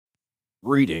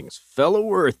Greetings,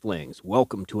 fellow Earthlings.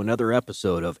 Welcome to another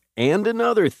episode of And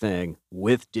Another Thing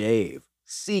with Dave.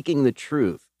 Seeking the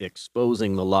truth,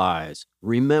 exposing the lies.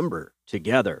 Remember,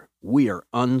 together, we are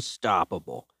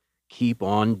unstoppable. Keep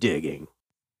on digging.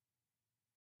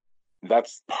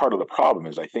 That's part of the problem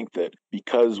is I think that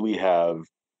because we have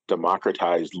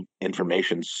democratized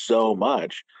information so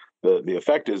much, the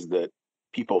effect is that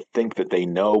people think that they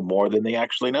know more than they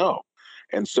actually know.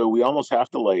 And so we almost have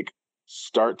to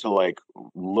start to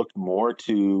look more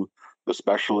to the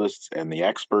specialists and the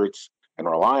experts and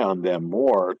rely on them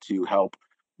more to help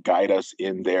guide us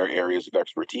in their areas of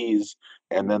expertise,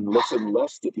 and then listen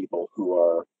less to people who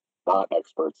are not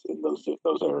experts in those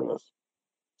areas.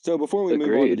 So before we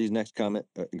move on to these next comment,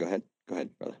 go ahead,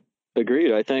 brother.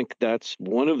 Agreed. I think that's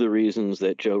one of the reasons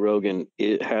that Joe Rogan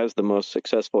has the most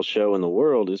successful show in the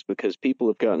world, is because people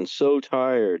have gotten so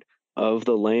tired of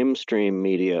the lamestream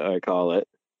media, I call it,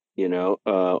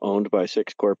 owned by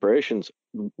six corporations,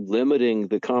 limiting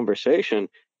the conversation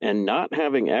and not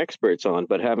having experts on,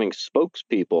 but having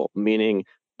spokespeople, meaning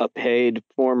a paid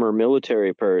former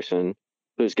military person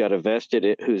who's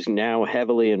now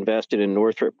heavily invested in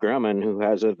Northrop Grumman, who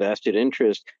has a vested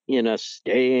interest in us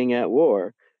staying at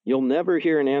war. You'll never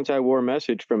hear an anti-war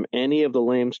message from any of the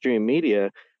lamestream media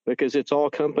because it's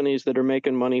all companies that are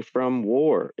making money from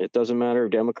war. It doesn't matter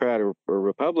if Democrat or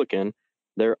Republican.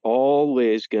 They're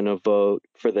always going to vote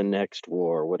for the next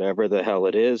war, whatever the hell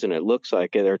it is. And it looks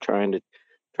like they're trying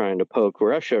to poke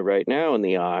Russia right now in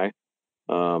the eye,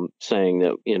 saying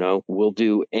that, we'll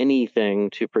do anything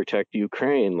to protect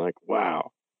Ukraine. Like,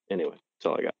 wow. Anyway, that's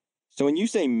all I got. So when you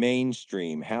say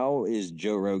mainstream, how is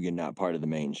Joe Rogan not part of the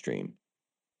mainstream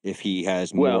if he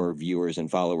has more viewers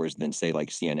and followers than, say,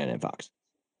 like CNN and Fox?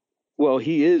 Well,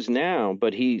 he is now,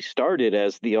 but he started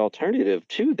as the alternative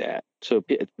to that. So,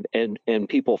 and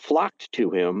people flocked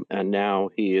to him, and now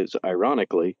he is,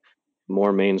 ironically,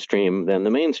 more mainstream than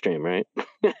the mainstream, right?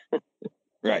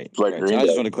 Right. It's like right. Green So Day. I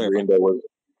just want to clarify.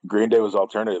 Green Day was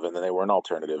alternative, and then they weren't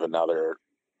alternative, and now they're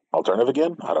alternative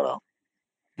again. I don't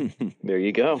know. There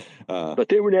you go. But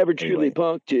they were never truly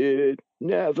punk, dude.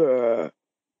 Never.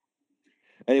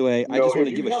 Anyway, I just want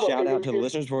to give a shout out to the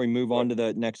listeners before we move on to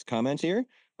the next comments here.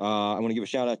 I want to give a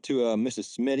shout out to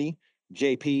Mrs. Smitty,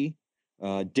 JP,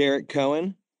 Derek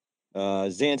Cohen,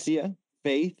 Zancia,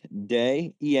 Faith,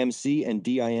 Day, EMC, and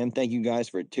DIM. Thank you guys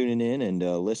for tuning in and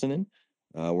listening.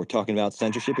 We're talking about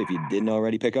censorship. If you didn't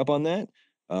already pick up on that,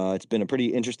 it's been a pretty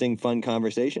interesting, fun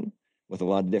conversation with a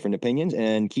lot of different opinions,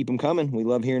 and keep them coming. We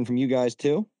love hearing from you guys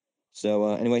too.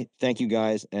 So anyway, thank you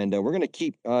guys. And we're going to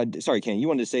keep, sorry, Ken, you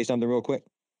wanted to say something real quick?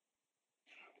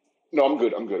 No, I'm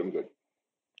good.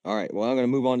 All right. Well, I'm going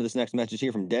to move on to this next message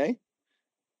here from Day.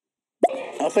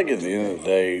 I think at the end of the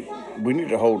day, we need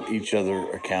to hold each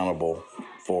other accountable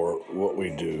for what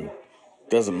we do.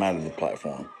 Doesn't matter the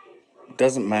platform.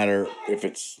 Doesn't matter if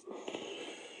it's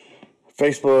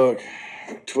Facebook,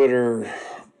 Twitter,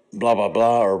 blah, blah,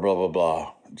 blah, or blah, blah,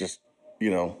 blah. Just,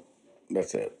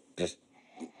 that's it. Just,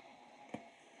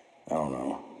 I don't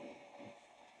know.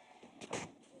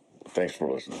 Thanks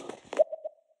for listening.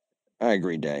 I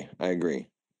agree, Day. I agree.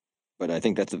 But I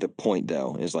think that's the point,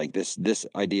 though, is like this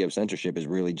idea of censorship is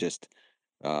really just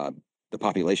the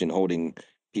population holding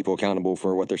people accountable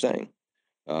for what they're saying.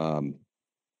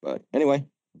 But anyway,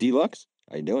 Deluxe,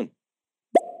 how you doing?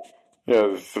 Yeah,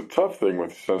 it's a tough thing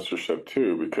with censorship,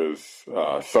 too, because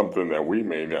something that we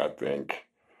may not think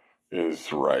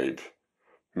is right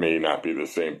may not be the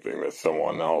same thing that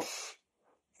someone else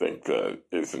think that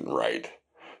isn't right.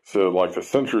 So, like, the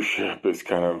censorship is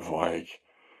kind of like,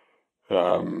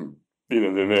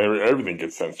 then everything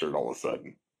gets censored all of a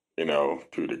sudden,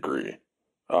 to a degree.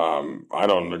 I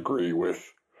don't agree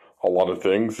with a lot of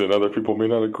things, and other people may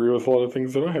not agree with a lot of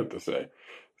things that I have to say.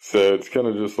 So it's kind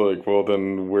of just like, well,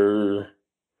 then when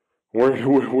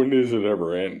does it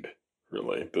ever end?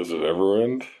 Really, does it ever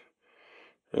end?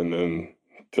 And then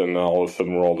all of a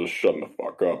sudden we're all just shutting the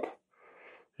fuck up,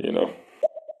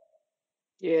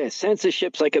 Yeah,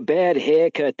 censorship's like a bad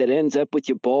haircut that ends up with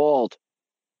you bald.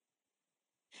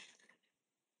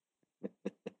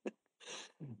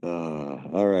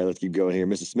 All right, let's keep going here.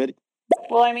 Mrs. Smitty.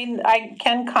 Well, I mean, I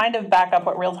can kind of back up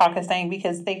what Real Talk is saying,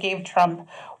 because they gave Trump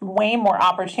way more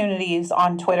opportunities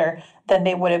on Twitter than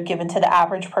they would have given to the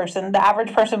average person. The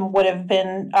average person would have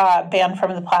been banned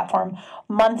from the platform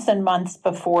months and months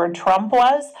before Trump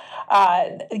was.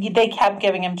 They kept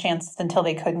giving him chances until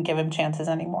they couldn't give him chances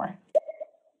anymore.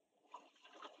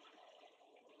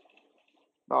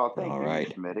 Oh, thank All you,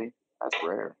 right. Smitty. That's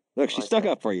rare. Look, she stuck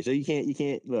up for you, so you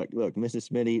can't look, Mrs.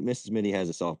 Smitty has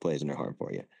a soft place in her heart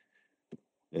for you.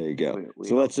 There you go.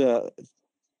 So let's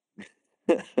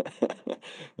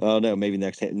Oh no, maybe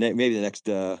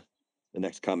the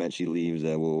next comment she leaves,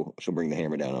 she'll bring the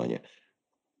hammer down on you.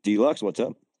 Deluxe, what's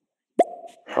up?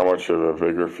 How much of a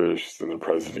bigger fish than the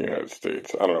president of the United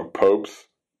States? I don't know.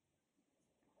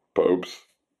 Popes.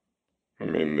 I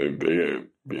mean, they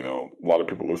a lot of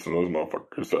people listen to those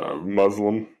motherfuckers.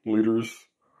 Muslim leaders.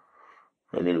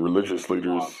 I mean, religious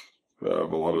leaders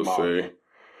have a lot to say.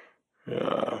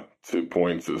 Yeah, 2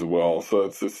 points as well. So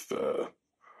it's just,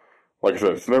 like I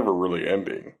said, it's never really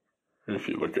ending if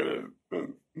you look at it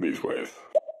in these ways.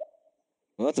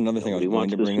 Well, that's another thing I was Nobody going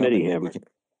to wants the bring up. Smitty and hammer.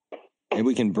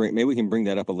 Maybe we can bring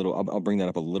that up a little. I'll bring that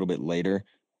up a little bit later,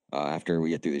 after we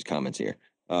get through these comments here.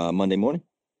 Monday morning.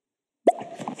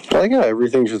 I like how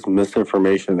everything's just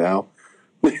misinformation now.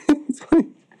 It's like,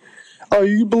 oh,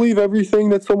 you believe everything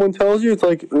that someone tells you? It's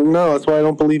like, no, that's why I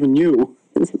don't believe in you.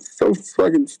 It's so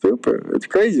fucking stupid. It's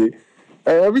crazy.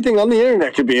 Everything on the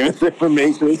internet could be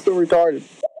misinformation. It's so retarded.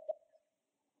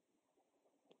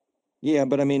 Yeah,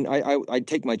 but I mean, I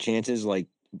take my chances, like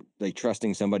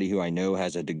trusting somebody who I know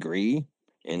has a degree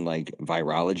in like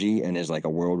virology and is like a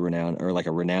world-renowned or like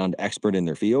a renowned expert in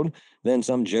their field than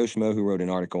some Joe Schmo who wrote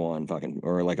an article on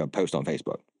or like a post on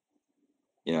Facebook.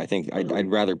 I think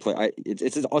I'd rather play.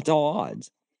 It's all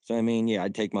odds. So I mean, yeah,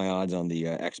 I'd take my odds on the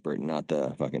expert, not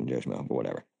the fucking Joe Schmo, but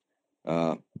whatever.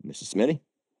 Mrs. Smitty.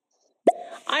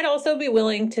 I'd also be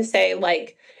willing to say,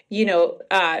 like,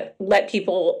 let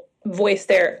people voice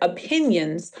their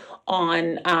opinions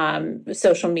on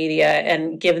social media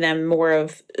and give them more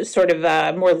of sort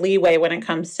of more leeway when it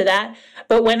comes to that.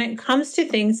 But when it comes to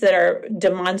things that are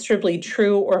demonstrably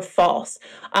true or false,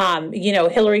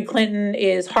 Hillary Clinton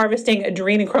is harvesting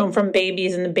adrenochrome from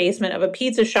babies in the basement of a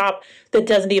pizza shop that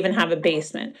doesn't even have a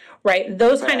basement, right?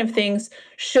 Those kind of things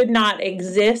should not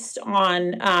exist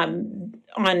on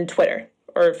Twitter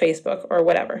or Facebook or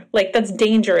whatever. Like, that's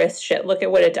dangerous shit. Look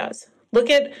at what it does. Look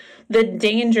at the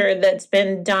danger that's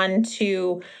been done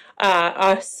to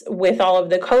us with all of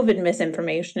the COVID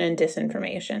misinformation and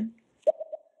disinformation.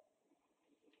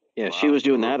 Yeah, she was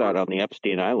doing that out on the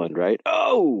Epstein Island, right?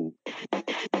 Oh!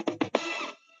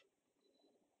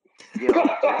 I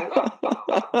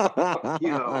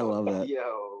love that.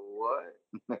 Yo, what?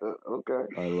 Okay.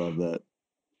 I love that.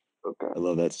 Okay. I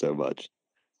love that so much.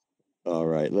 All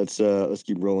right, let's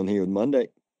keep rolling here with Monday.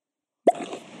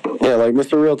 Yeah, like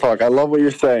Mr. Real Talk, I love what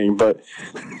you're saying, but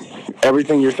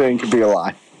everything you're saying could be a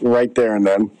lie right there and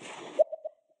then.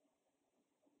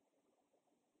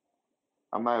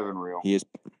 I'm not even real. He is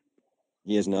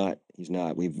not. He's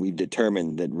not. We've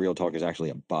determined that Real Talk is actually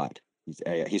a bot.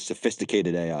 He's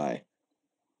sophisticated AI,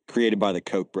 created by the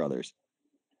Koch brothers.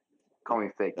 Call me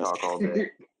Fake Talk all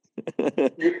day.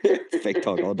 Fake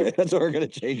Talk all day. That's what we're gonna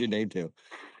change your name to.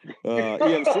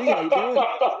 EMC, how you doing?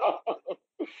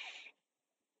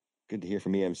 Good to hear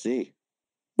from EMC.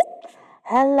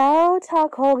 Hello,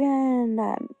 Talk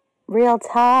Hogan, Real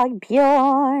Talk,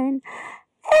 Bjorn,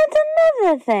 and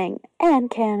another thing, and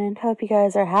Cannon. Hope you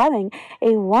guys are having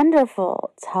a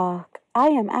wonderful talk. I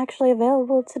am actually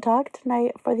available to talk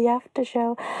tonight for the after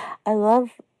show. I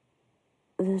love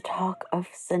the talk of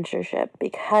censorship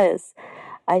because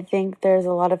I think there's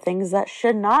a lot of things that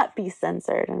should not be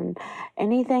censored, and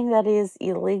anything that is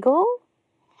illegal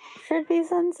should be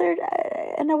censored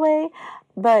in a way.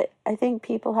 But I think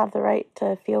people have the right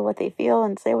to feel what they feel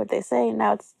and say what they say.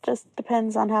 Now it just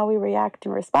depends on how we react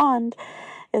and respond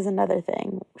is another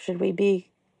thing. Should we be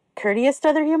courteous to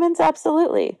other humans?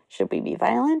 Absolutely. Should we be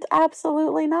violent?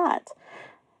 Absolutely not.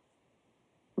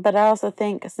 But I also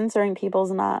think censoring people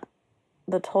is not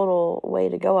the total way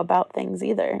to go about things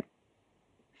either.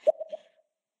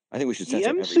 I think we should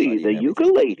censor EMC, the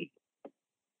ukulele.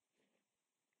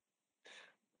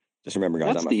 Just remember,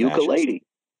 guys, that's I'm the ukulele.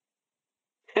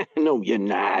 No, you're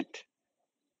not.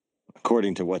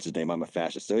 According to what's his name, I'm a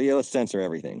fascist. So yeah, let's censor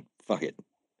everything. Fuck it.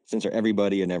 Censor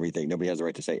everybody and everything. Nobody has the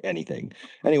right to say anything.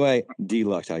 Anyway,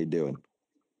 Deluxe, how you doing?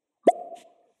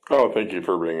 Oh, thank you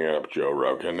for bringing up Joe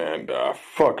Rogan, and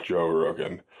fuck Joe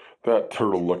Rogan. That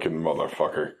turtle-looking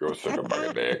motherfucker goes suck a bag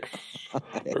of dicks.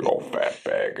 Big old fat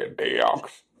bag of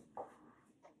dicks.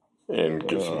 And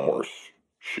get some horse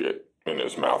shit in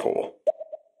his mouth hole.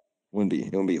 It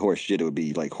wouldn't be horse shit, it would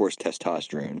be like horse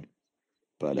testosterone.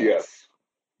 But yes.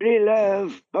 Pretty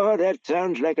love. Oh, that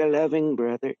sounds like a loving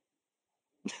brother.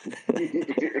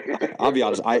 I'll be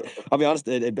honest. I'll be honest.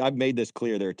 I've made this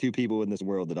clear. There are two people in this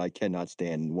world that I cannot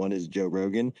stand. One is Joe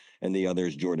Rogan, and the other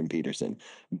is Jordan Peterson.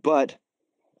 But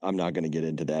I'm not going to get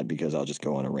into that because I'll just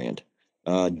go on a rant.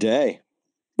 Day.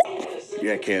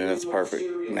 Yeah, Ken, that's a perfect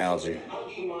analogy.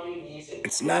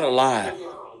 It's not a lie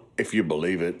if you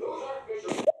believe it.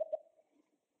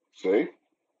 See?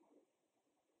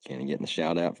 Can't get the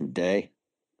shout out from Day.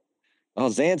 Oh,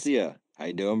 Zancia. How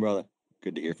you doing, brother?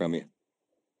 Good to hear from you.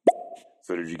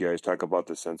 So did you guys talk about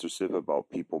the censorship, about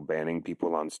people banning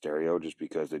people on stereo just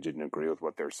because they didn't agree with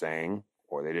what they're saying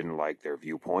or they didn't like their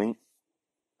viewpoint?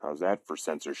 How's that for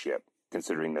censorship,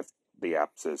 considering that the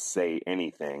app says say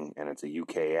anything and it's a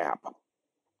UK app?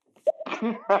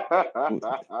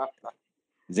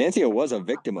 Zancia was a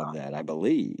victim of that, I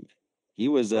believe. He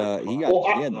was he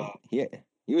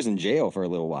was in jail for a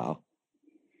little while.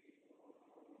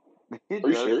 He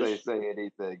does say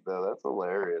anything though. That's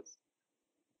hilarious.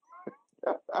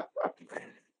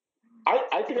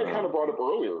 I think I kind of brought up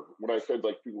earlier when I said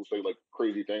like people say like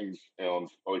crazy things and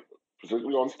like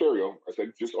specifically on stereo. I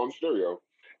said just on stereo,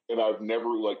 and I've never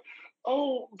like,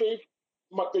 oh they've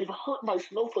hurt my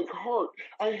snowflake heart.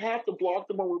 I have to block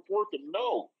them or report them.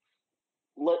 No,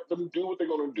 let them do what they're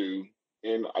going to do,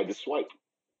 and I just swipe.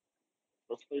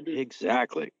 That's what I do.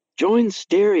 Exactly. Join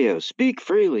stereo. Speak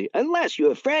freely. Unless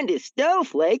your friend is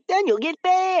Snowflake, then you'll get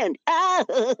banned.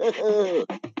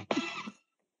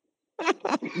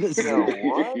 This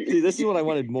is what I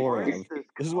wanted more of.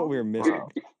 This is what we were missing.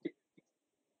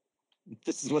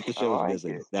 This is what the show was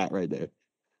missing. That right there.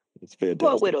 It's fantastic.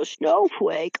 What with a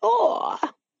snowflake? Oh.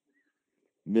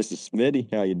 Mrs.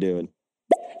 Smitty, how you doing?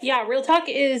 Yeah, Real Talk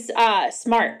is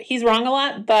smart. He's wrong a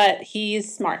lot, but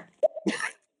he's smart.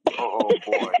 Oh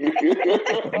boy.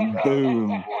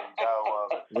 Boom.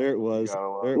 There it was.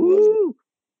 There it was.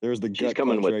 There's the gut. She's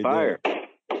coming with right fire. There.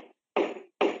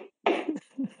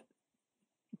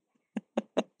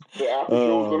 The Apple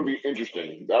show is going to be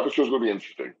interesting. The Apple show is going to be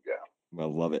interesting. Yeah. I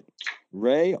love it.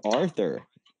 Ray Arthur,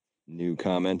 new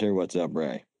commenter. What's up,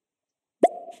 Ray?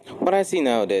 What I see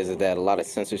nowadays is that a lot of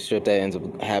censorship that ends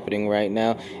up happening right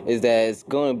now is that it's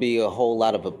going to be a whole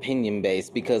lot of opinion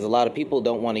based, because a lot of people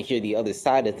don't want to hear the other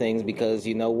side of things, because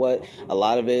you know what? A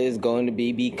lot of it is going to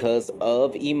be because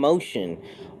of emotion.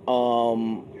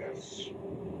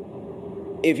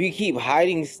 If you keep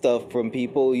hiding stuff from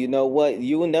people, you know what?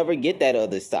 You will never get that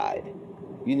other side.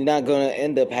 You're not going to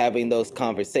end up having those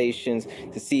conversations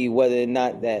to see whether or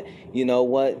not that, you know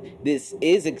what, this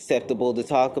is acceptable to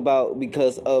talk about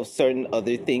because of certain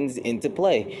other things into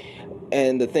play.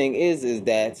 And the thing is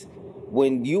that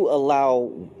when you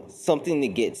allow something to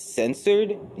get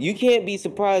censored, you can't be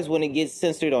surprised when it gets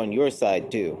censored on your side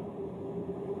too.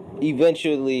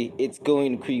 Eventually, it's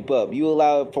going to creep up. You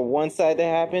allow it for one side to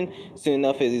happen, soon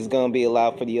enough it is going to be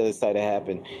allowed for the other side to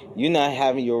happen. You're not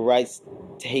having your rights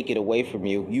taken away from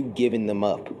you. You giving them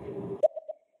up.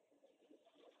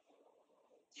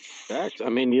 Facts. I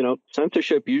mean, you know,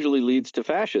 censorship usually leads to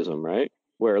fascism, right?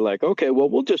 Where like, okay, well,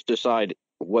 we'll just decide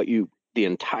the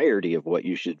entirety of what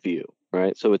you should view,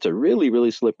 right? So it's a really,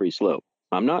 really slippery slope.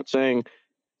 I'm not saying,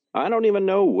 I don't even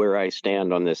know where I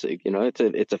stand on this. You know,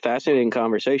 it's a fascinating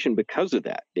conversation because of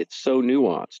that. It's so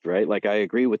nuanced, right? Like I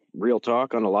agree with Real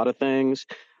Talk on a lot of things.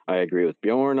 I agree with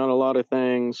Bjorn on a lot of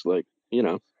things. Like, you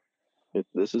know,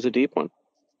 this is a deep one.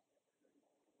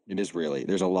 It is really.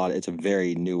 There's a lot. It's a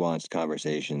very nuanced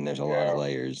conversation. There's a lot of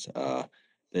layers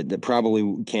that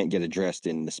probably can't get addressed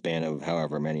in the span of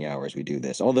however many hours we do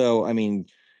this. Although, I mean,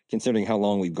 considering how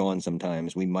long we've gone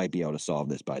sometimes, we might be able to solve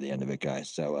this by the end of it, guys.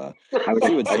 So let's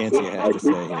see what Zancia has to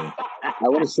say here. I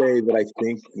want to say that I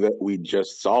think that we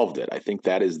just solved it. I think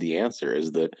that is the answer,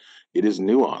 is that it is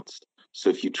nuanced. So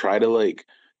if you try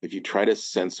to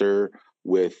censor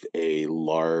with a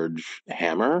large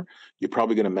hammer, you're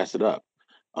probably going to mess it up.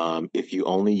 If you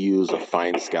only use a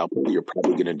fine scalpel, you're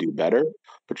probably going to do better,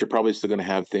 but you're probably still going to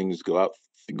have things go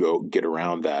get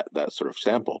around that sort of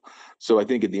sample. So I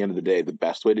think at the end of the day, the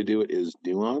best way to do it is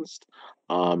nuanced,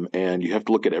 and you have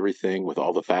to look at everything with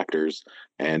all the factors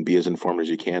and be as informed as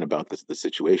you can about the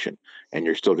situation, and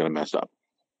you're still going to mess up.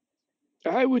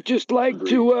 I would just like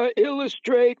to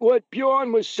illustrate what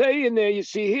Bjorn was saying there. You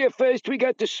see, here first we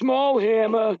got the small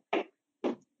hammer.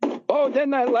 Oh, then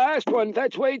that last one,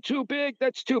 that's way too big.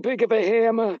 That's too big of a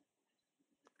hammer.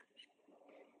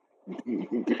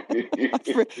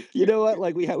 You know what?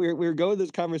 Like we were going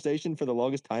this conversation for the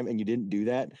longest time, and you didn't do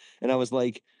that. And I was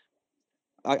like,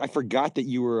 I forgot that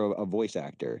you were a voice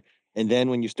actor. And then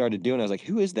when you started doing it, I was like,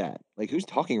 who is that? Like, who's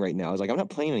talking right now? I was like, I'm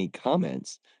not playing any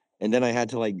comments. And then I had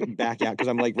to like back out because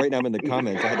I'm like, right now I'm in the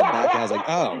comments. I had to back out. I was like,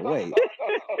 oh wait.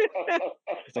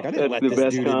 It's like I didn't let That's the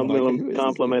best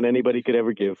compliment anybody could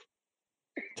ever give.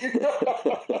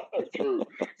 True.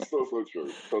 So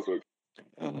true.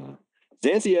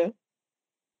 Zancia.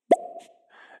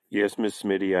 Yes, Miss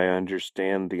Smitty, I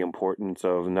understand the importance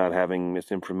of not having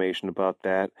misinformation about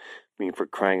that. I mean, for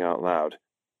crying out loud.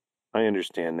 I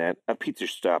understand that. A pizza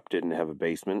shop didn't have a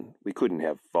basement. We couldn't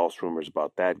have false rumors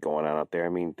about that going on out there. I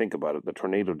mean, think about it, the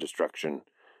tornado destruction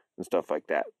and stuff like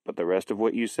that. But the rest of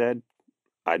what you said,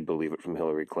 I'd believe it from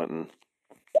Hillary Clinton.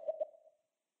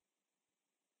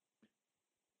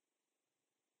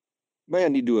 Might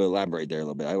need to elaborate there a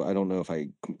little bit. I don't know if I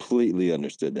completely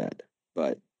understood that,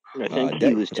 but I think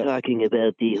he was talking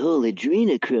about the whole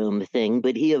adrenochrome thing,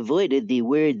 but he avoided the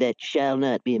word that shall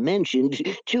not be mentioned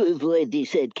to avoid the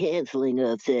said canceling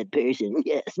of said person.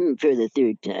 Yes, for the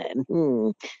third time.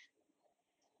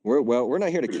 We're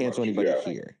not here to cancel anybody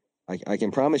here. I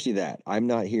can promise you that. I'm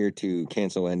not here to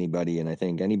cancel anybody, and I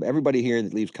think everybody here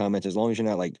that leaves comments, as long as you're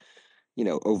not like,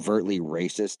 overtly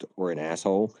racist or an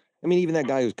asshole. I mean, even that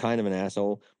guy who's kind of an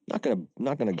asshole, not gonna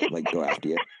like go after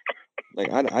you.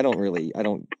 Like I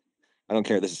don't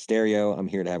care. This is stereo. I'm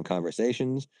here to have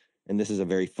conversations, and this is a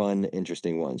very fun,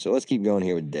 interesting one. So let's keep going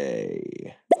here with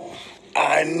Day.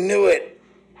 I knew it,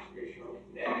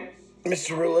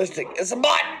 Mr. Realistic. It's a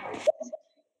bot.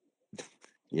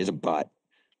 He is a bot.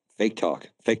 Fake talk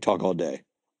all day.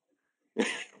 I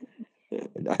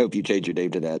hope you change your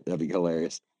name to that. That'd be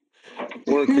hilarious.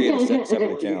 Or create a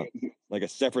separate account, like a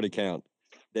separate account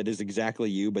that is exactly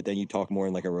you, but then you talk more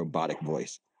in like a robotic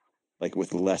voice, like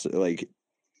with less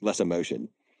emotion.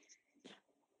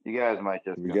 You guys might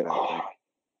just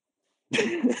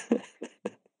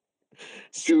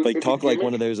like talk like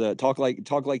one of those talk like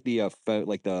the phone,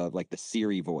 like the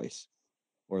Siri voice,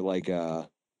 or like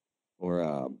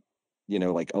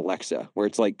like Alexa, where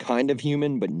it's like kind of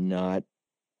human but not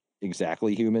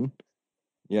exactly human.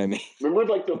 You know what I mean?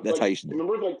 Remember, like that's how you should do it.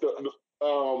 Remember, like the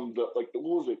what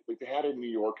was it? Like they had it in New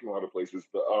York and a lot of places.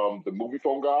 The movie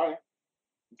phone guy,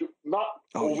 not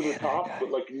over the top, but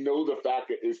like the fact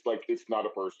that it's not a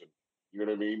person. You know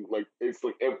what I mean? Like it's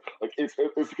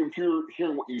it's a computer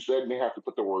hearing what you said and they have to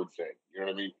put the words in. You know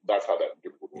what I mean? That's how that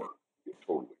would work. Yeah,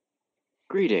 totally.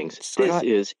 Greetings. This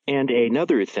is And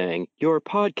Another Thing. Your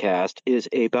podcast is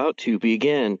about to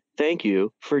begin. Thank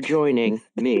you for joining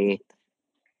me.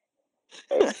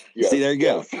 See, there you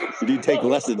go. You need to take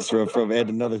lessons from And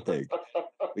Another Thing.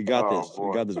 We got this. Boy.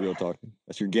 We got this real talk.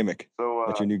 That's your gimmick. So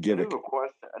that's your new gimmick.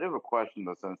 I do have a question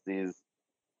though, since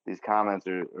these comments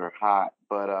are hot.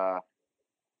 But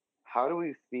how do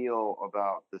we feel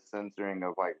about the censoring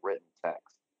of like written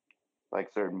text,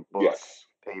 like certain books,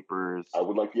 papers? I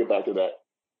would like to get back to that.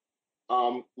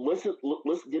 Let's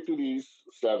get through these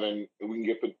 7, and we can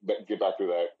get back to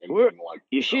that. And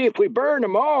you see, if we burn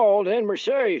them all, then we're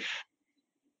safe.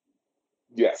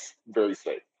 Yes, very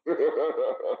safe.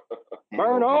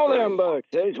 Burn all them books.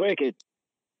 That's wicked.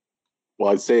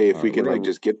 Well, I'd say if we can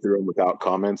just get through them without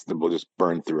comments, then we'll just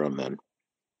burn through them then.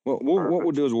 Well, what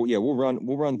we'll do is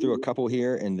we'll run through a couple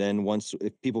here, and then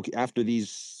if people after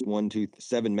these 1, 2,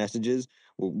 7 messages,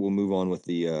 we'll move on with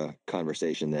the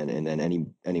conversation then, and then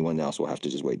anyone else will have to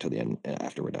just wait till the end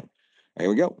after we're done. All right, here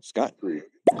we go, Scott.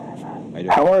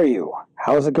 How are you?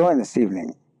 How's it going this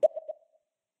evening?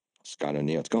 Scott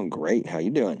O'Neill, it's going great. How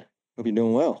you doing? Hope you're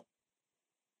doing well.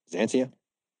 Xantia?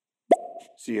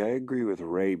 See, I agree with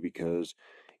Ray because,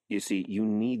 you see, you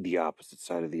need the opposite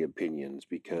side of the opinions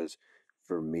because,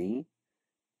 for me,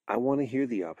 I want to hear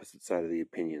the opposite side of the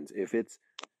opinions. If it's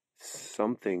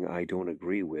something I don't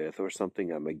agree with or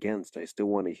something I'm against, I still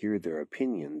want to hear their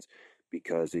opinions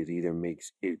because it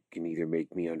can either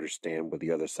make me understand where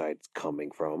the other side's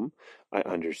coming from. I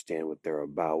understand what they're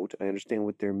about. I understand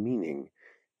what they're meaning.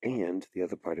 And the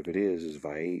other part of it is if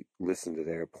I listen to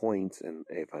their points and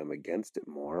if I'm against it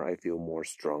more, I feel more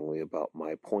strongly about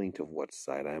my point of what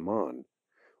side I'm on.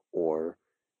 Or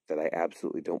that I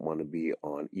absolutely don't want to be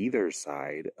on either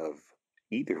side of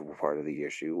either part of the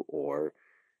issue, or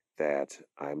that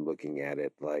I'm looking at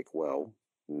it like, well,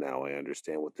 now I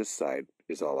understand what this side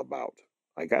is all about.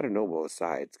 I got to know both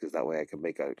sides because that way I can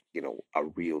make a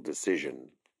real decision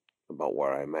about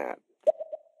where I'm at.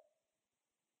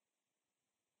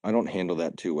 I don't handle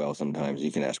that too well sometimes.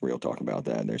 You can ask Real Talk about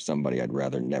that. There's somebody I'd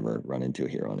rather never run into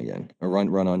here on again, or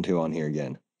run onto on here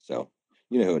again. So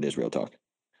you know who it is, Real Talk.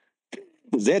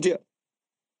 Xantia.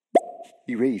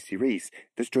 Erase.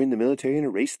 Let's join the military and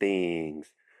erase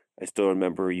things. I still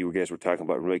remember you guys were talking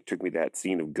about, really took me to that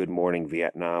scene of Good Morning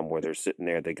Vietnam where they're sitting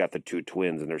there, they got the 2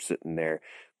 twins and they're sitting there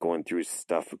going through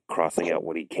stuff, crossing out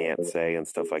what he can't say and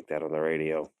stuff like that on the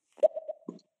radio.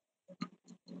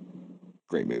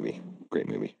 Great movie.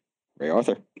 Ray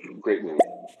Arthur. Great movie.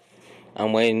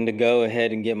 I'm waiting to go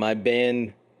ahead and get my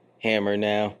Ben hammer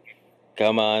now.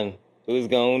 Come on. Who's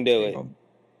gonna do it?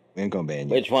 We ain't gonna ban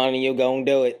you. Which one of you gonna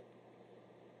do it?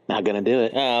 Not gonna do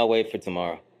it. I'll wait for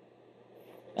tomorrow.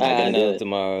 I know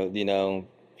tomorrow,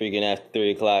 freaking after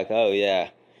 3 o'clock. Oh, yeah.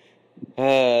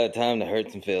 Time to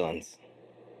hurt some feelings.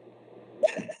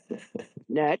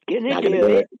 Not gonna Not do gonna do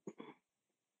it. it.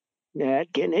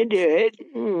 Not gonna do it.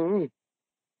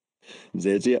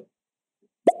 Zanzia.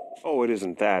 Oh, it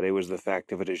isn't that. It was the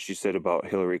fact of it, as she said about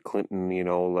Hillary Clinton,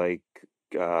 like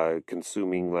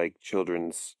consuming like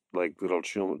children's like little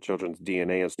children's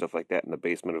DNA and stuff like that in the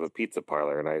basement of a pizza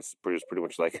parlor. And I was pretty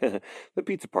much like, the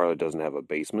pizza parlor doesn't have a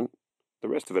basement. The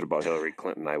rest of it about Hillary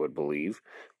Clinton, I would believe.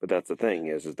 But that's the thing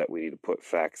is that we need to put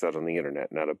facts out on the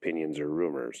internet, not opinions or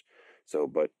rumors. So,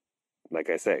 but like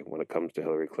I say, when it comes to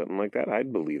Hillary Clinton like that,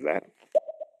 I'd believe that.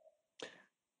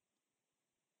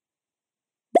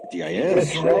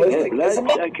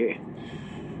 Bloodsucker.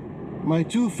 My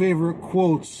two favorite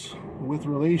quotes with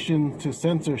relation to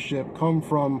censorship come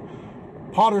from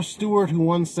Potter Stewart, who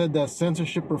once said that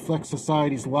censorship reflects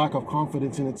society's lack of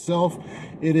confidence in itself.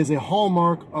 It is a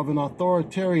hallmark of an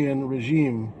authoritarian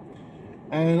regime.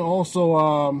 And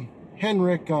also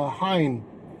Henrik Heine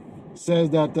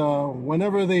says that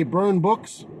whenever they burn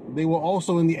books, they will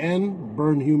also in the end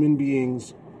burn human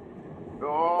beings.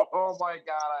 Oh my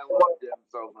God, I love Dim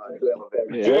so much. I love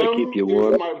him. Dim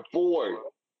is my boy.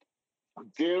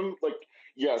 Dim,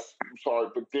 yes, I'm sorry,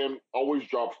 but Dim always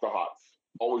drops the hots.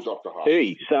 Always drops the hots.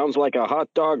 Hey, sounds like a hot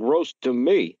dog roast to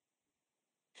me.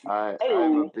 I'm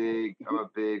a big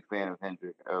fan of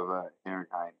Henrik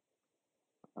Heine.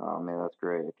 Oh man, that's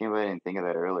great. I can't believe I didn't think of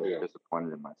that earlier. Yeah. I'm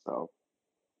disappointed in myself.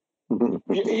 Yeah,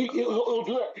 he'll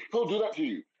do that. He'll do that to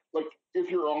you. Like if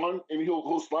you're on, and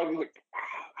he'll slide you like,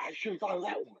 I should have thought of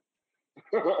that one.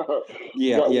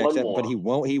 Yeah, but he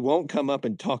won't come up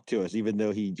and talk to us, even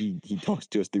though he talks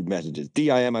to us through messages.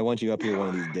 DIM, I want you up here one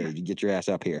of these days. You get your ass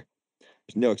up here.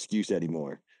 There's no excuse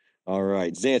anymore. All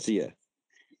right, Zanzia.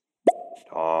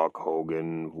 Talk,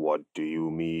 Hogan. What do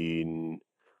you mean?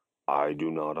 I do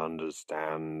not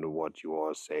understand what you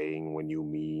are saying when you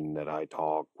mean that I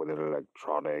talk with an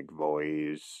electronic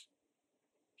voice.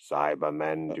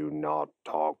 Cybermen do not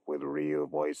talk with real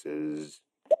voices.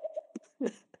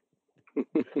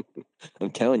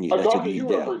 I'm telling you, Dr. that's what you Hugh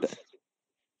need. reference.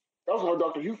 That was how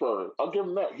Dr. Hugh for her. I'll give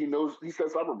him that. He knows. He said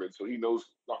Cyberman, so he knows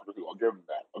Dr. Who. I'll give him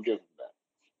that.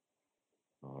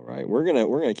 All right, we're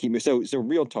gonna keep so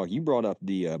real talk. You brought up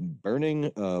the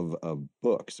burning of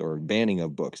books, or banning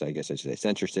of books, I guess I should say,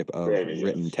 censorship of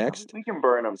written text. We can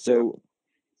burn them. So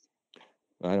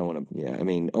I don't want to. Yeah, I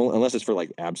mean, unless it's for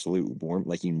like absolute warmth,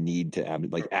 like you need to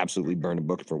absolutely burn a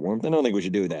book for warmth. I don't think we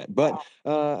should do that. But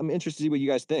I'm interested to see what you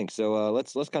guys think. So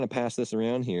let's kind of pass this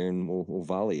around here, and we'll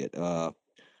volley it.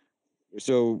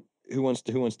 So who wants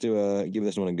to give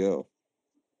this one a go?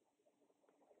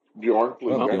 Bjorn,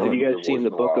 please. Have you guys seen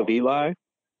the Book of Eli?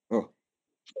 Oh,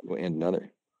 well, and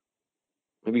another.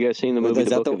 Have you guys seen the movie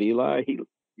The Book of Eli? He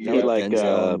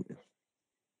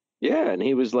yeah, and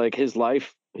he was like his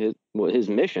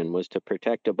mission was to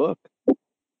protect a book.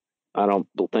 I don't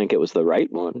think it was the right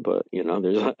one, but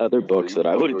there's other books that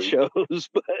I would have chose.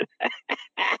 But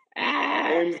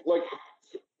and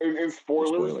and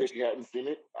spoilers, if you hadn't seen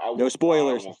it, no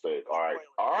spoilers. I won't say it. All right.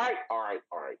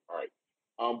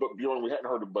 But Bjorn, we hadn't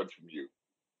heard a bunch from you.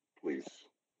 Please.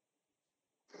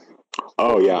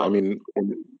 Oh yeah, I mean,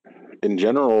 in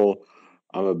general,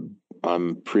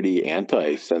 I'm pretty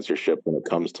anti-censorship when it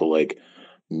comes to like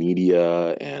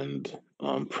media and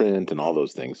print and all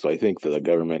those things. So I think that the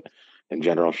government in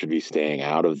general should be staying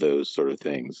out of those sort of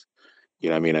things.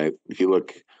 I mean, if you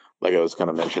look, like I was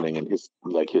kind of mentioning,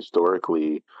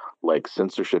 historically, like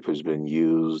censorship has been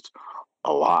used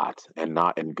a lot and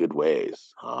not in good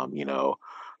ways. I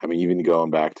mean, even going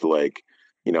back to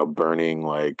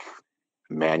burning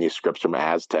manuscripts from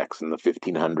Aztecs in the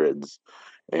 1500s,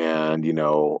 and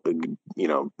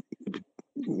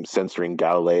censoring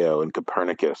Galileo and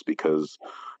Copernicus because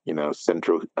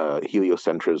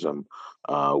heliocentrism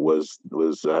was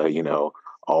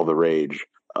all the rage,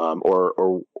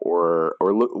 or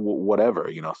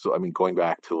whatever. So I mean, going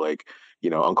back to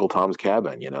Uncle Tom's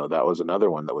Cabin, that was another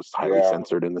one that was highly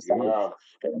censored in the South,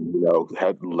 and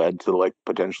had led to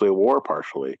potentially a war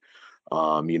partially.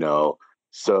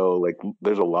 So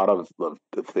there's a lot of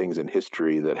things in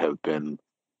history that have been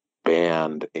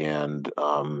banned and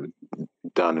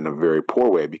done in a very poor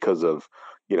way because of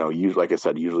usually, like I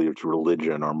said, usually it's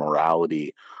religion or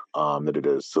morality that it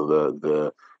is. So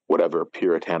the whatever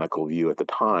puritanical view at the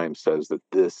time says that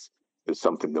this is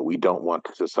something that we don't want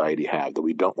society to have, that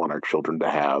we don't want our children to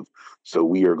have. So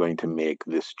we are going to make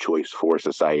this choice for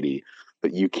society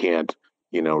that you can't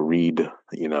read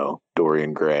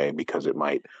Dorian Gray because it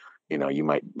might you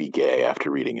might be gay after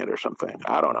reading it or something.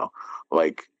 I don't know.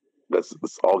 That's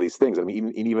all these things. I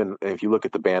mean, even if you look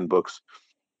at the banned books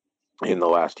in the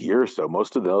last year or so,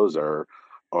 most of those are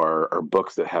are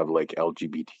books that have like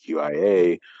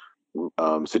LGBTQIA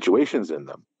situations in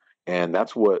them, and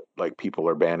that's what like people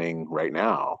are banning right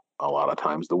now. A lot of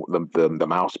times, the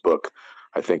Mouse book,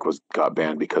 I think, got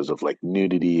banned because of like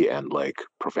nudity and like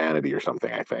profanity or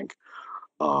something. I think,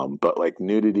 but like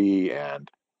nudity and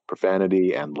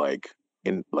profanity and like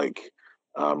in like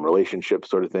relationship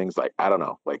sort of things, like I don't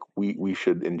know, like we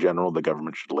should in general, the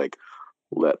government should like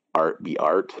let art be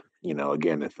art. You know,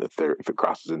 again, if it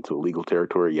crosses into illegal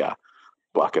territory, yeah,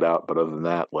 block it out. But other than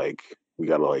that, like we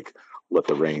gotta like let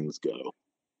the reins go.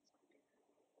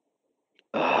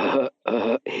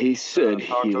 He said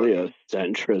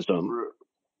heliocentrism.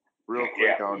 Real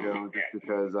quick, I'll go just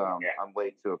because I'm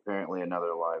late to apparently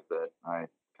another live that I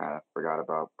kind of forgot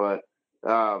about. But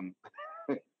I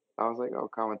was like, oh,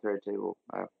 commentary table.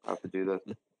 I have to do this.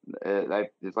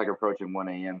 It's like approaching 1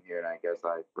 a.m. here, and I guess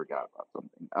I forgot about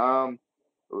something.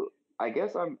 I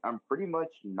guess I'm pretty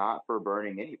much not for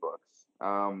burning any books.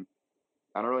 I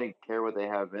don't really care what they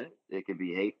have in it. It can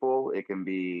be hateful. It can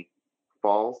be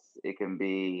false. It can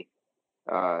be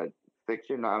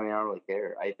fiction. I mean, I don't really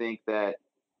care. I think that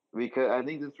I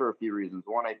think this for a few reasons.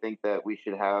 One, I think that we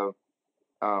should have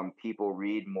people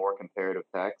read more comparative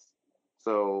text.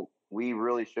 So we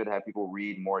really should have people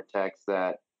read more texts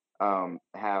that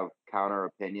have counter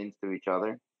opinions to each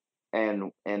other,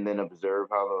 and then observe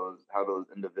how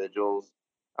those individuals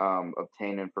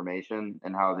obtain information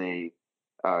and how they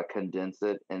condense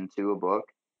it into a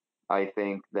book. I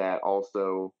think that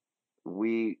also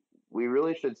we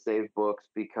really should save books,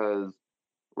 because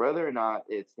whether or not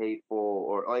it's hateful,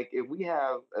 or like if we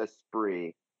have a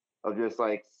spree of just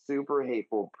like super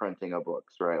hateful printing of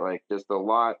books, right? Like just a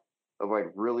lot of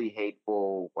like really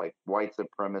hateful, like white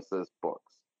supremacist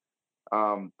books.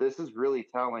 This is really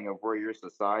telling of where your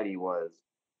society was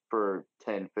for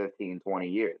 10, 15, 20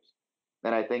 years.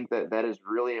 And I think that that is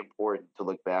really important to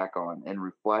look back on and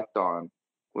reflect on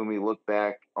when we look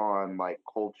back on like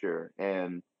culture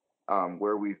and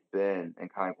where we've been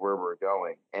and kind of where we're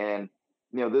going. And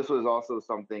this was also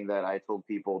something that I told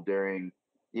people during,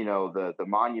 the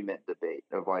monument debate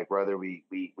of like whether we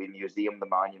museum the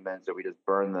monuments or we just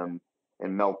burn them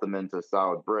and melt them into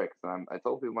solid bricks. And I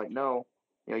told people like, no,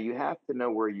 you have to know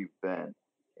where you've been.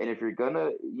 And if you're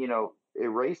gonna,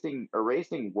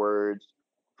 erasing words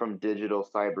from digital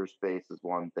cyberspace is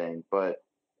one thing, but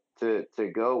to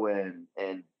go in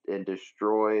and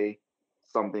destroy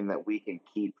something that we can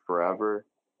keep forever,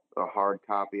 a hard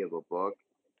copy of a book,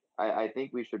 I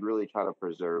think we should really try to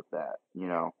preserve that.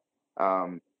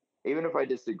 Even if I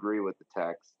disagree with the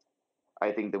text,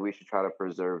 I think that we should try to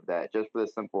preserve that, just for the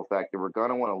simple fact that we're going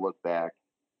to want to look back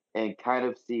and kind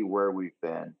of see where we've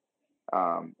been,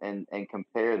 and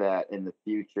compare that in the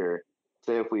future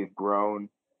to if we've grown,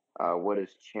 what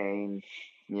has changed,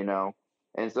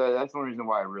 And so that's one reason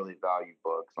why I really value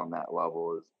books on that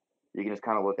level, is you can just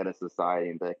kind of look at a society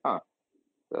and be like, huh,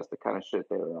 that's the kind of shit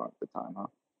they were on at the time, huh?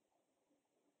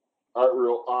 All right,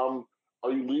 Real.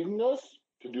 Are you leaving us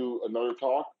to do another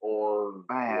talk, or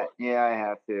yeah, I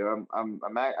have to.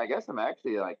 I guess I'm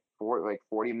actually like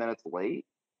 40 minutes late.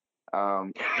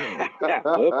 Oh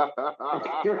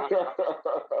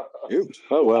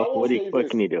well, what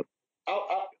can you do?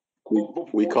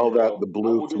 We call that the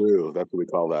blue flu. That's what we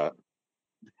call that.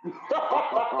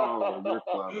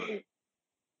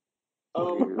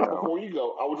 Oh, you're clever. Before you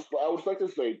go, I would just like to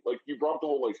say, like, you brought up the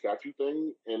whole like statue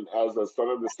thing, and as a son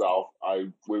of the South, I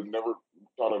would have never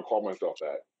thought I'd call myself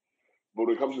that. But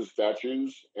when it comes to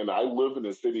statues, and I live in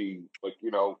a city, like,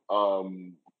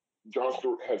 Jon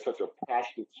Stewart had such a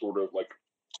passionate sort of like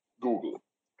Google it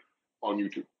on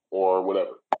YouTube or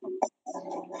whatever.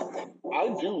 I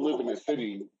do live in a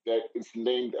city that is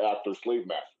named after slave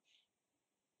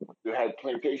masters that had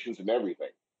plantations and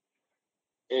everything,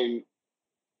 and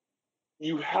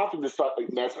you have to decide. Like,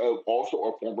 that's also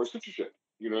a form of censorship.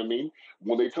 You know what I mean?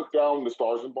 When they took down the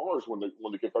stars and bars, when the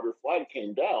Confederate flag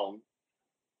came down,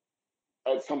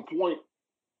 at some point,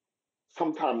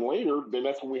 sometime later, then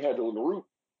that's when we had to root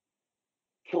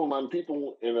kill 9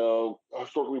 people in a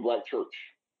historically black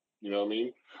church. You know what I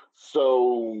mean?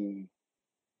 So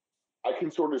I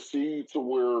can sort of see to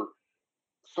where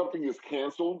something is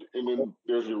canceled and then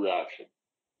there's a reaction,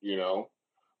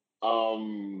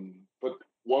 But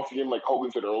once again, like Hogan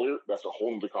said earlier, that's a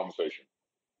whole other conversation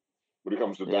when it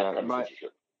comes to that kind of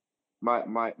censorship.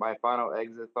 My final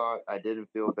exit thought, I didn't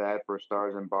feel bad for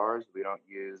stars and bars. We don't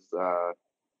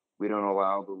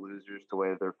allow the losers to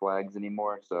wave their flags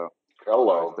anymore. So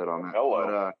hello. On that.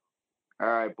 But,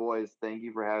 all right, boys. Thank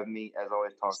you for having me. As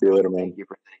always, see you later, man. Thank you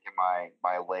for taking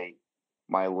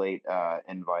my late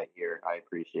invite here. I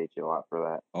appreciate you a lot for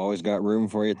that. Always got room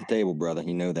for you at the table, brother.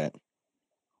 You know that.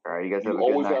 All right, you guys have You a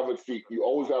good always night. have a seat. You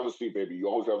always have a seat, baby. You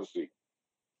always have a seat.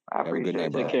 I Have a good appreciate night,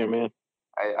 that. bro. Take care, man.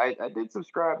 I did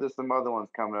subscribe to some other ones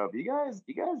coming up. You guys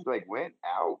like went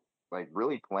out, like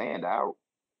really planned out.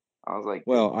 I was like,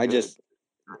 Well, this is I good. just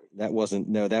that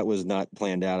was not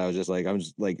planned out. I'm just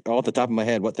like off the top of my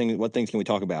head, what things can we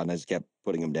talk about? And I just kept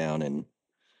putting them down, and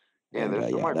Yeah, there's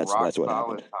some yeah, like that's rock what solid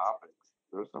happened. topics.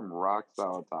 There's some rock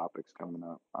solid topics coming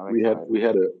up. I'm We had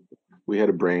excited.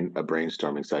 a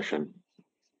brainstorming session.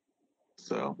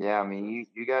 So Yeah, I mean,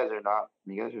 you guys are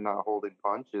not holding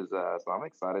punches, so I'm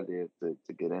excited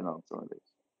to get in on some of these.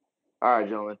 All right,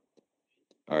 gentlemen.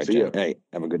 All right, See ya. Jen. Hey,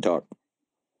 have a good talk.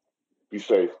 Be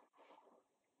safe.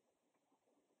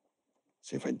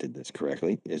 See if I did this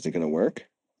correctly. Is it going to work,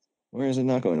 or is it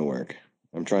not going to work?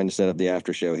 I'm trying to set up the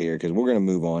after show here because we're going to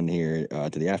move on here to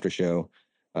the after show.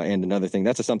 And another thing,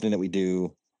 that's something that we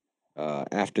do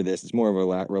after this. It's more of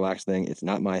a relaxed thing. It's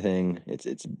not my thing.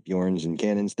 It's Bjorn's and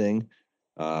Cannon's thing.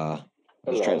 I'm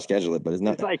just trying to schedule it, but it's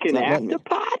not. It's like It's an not letting me. after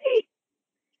party.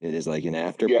 It is like an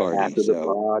after Yeah, party. after the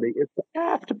party, it's the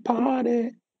after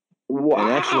party. Wow. And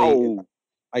actually,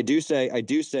 I do say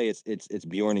it's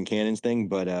Bjorn and Cannon's thing,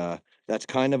 but that's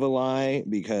kind of a lie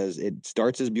because it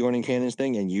starts as Bjorn and Cannon's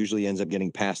thing and usually ends up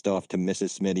getting passed off to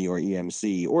Mrs. Smitty or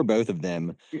EMC or both of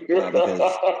them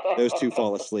because those two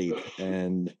fall asleep.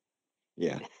 And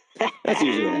yeah, that's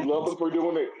usually what We happens. love them for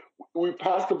doing it. We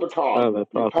passed the baton. Oh,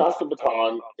 that's we awesome. passed the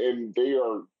baton, and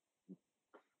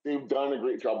they've done a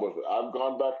great job with it. I've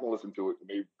gone back and listened to it, and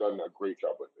they've done a great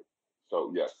job with it.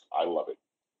 So yes, I love it.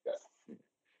 Yes.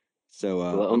 So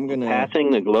I'm gonna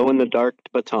passing the glow in the dark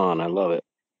baton. I love it.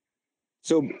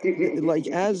 So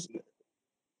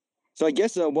so I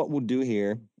guess what we'll do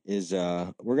here is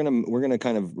we're gonna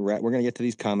kind of we're gonna get to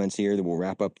these comments here. That we'll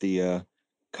wrap up the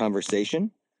conversation,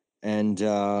 and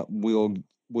we'll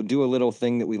do a little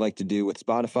thing that we like to do with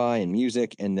Spotify and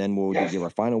music, and then we'll give our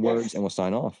final words and we'll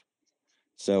sign off.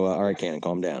 So all right, Cannon,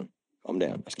 calm down. Calm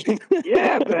down.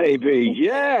 Yeah, baby.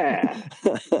 Yeah.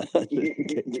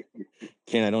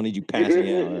 Ken, I don't need you passing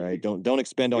out. All right, don't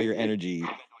expend all your energy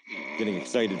getting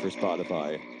excited for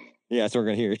Spotify. Yeah, that's what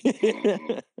we're gonna hear.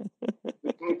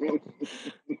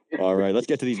 All right, let's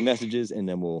get to these messages, and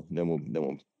then we'll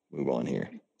move on here.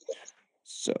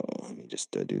 So let me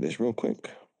just do this real quick.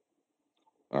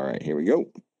 All right, here we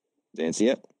go. Dan, see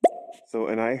it? So,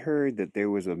 and I heard that there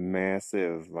was a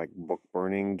massive book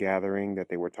burning gathering that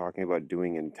they were talking about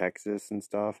doing in Texas and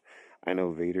stuff. I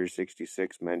know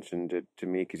Vader66 mentioned it to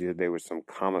me because there was some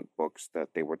comic books that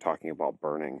they were talking about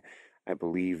burning. I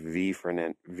believe V for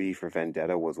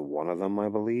Vendetta was one of them, I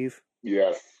believe.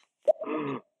 Yes.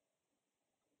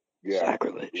 Yeah.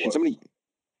 Sacrilege.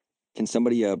 Can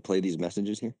somebody play these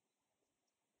messages here?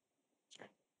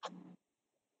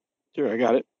 Sure, I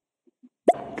got it.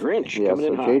 Grinch Yeah, coming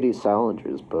so in hot. J.D.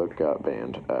 Salinger's book got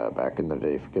banned back in the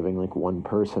day for giving one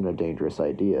person a dangerous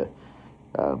idea.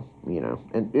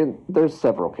 And there's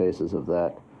several cases of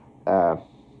that.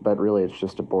 But really it's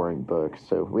just a boring book.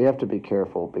 So we have to be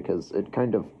careful because it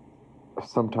kind of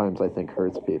sometimes I think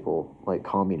hurts people like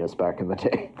communists back in the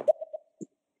day. I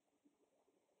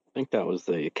think that was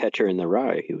the Catcher in the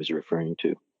Rye he was referring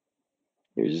to.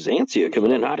 Here's Xantia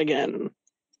coming in hot again.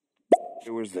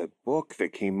 There was that book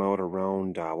that came out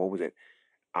around what was it?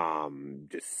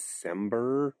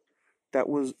 December. That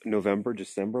was November,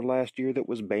 December last year that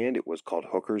was banned. It was called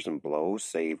Hookers and Blows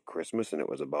Save Christmas, and it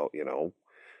was about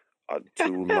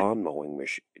two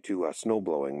snow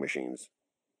blowing machines.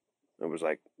 It was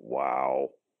like, wow.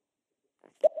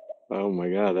 Oh my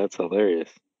god, that's hilarious.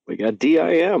 We got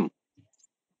DIM.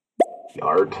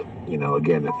 Art,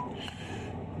 again.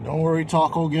 Don't worry,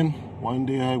 Talk Hogan. One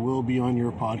day I will be on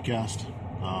your podcast.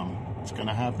 It's going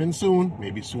to happen soon,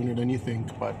 maybe sooner than you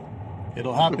think, but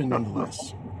it'll happen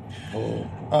nonetheless.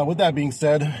 With that being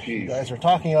said, you guys are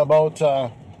talking about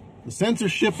the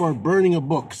censorship or burning of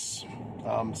books.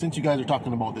 Since you guys are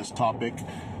talking about this topic,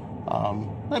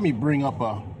 let me bring up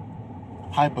a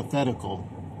hypothetical,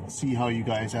 see how you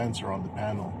guys answer on the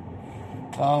panel.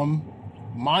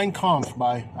 Mein Kampf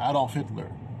by Adolf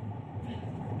Hitler.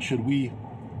 Should we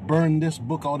burn this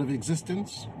book out of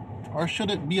existence, or should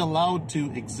it be allowed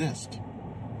to exist?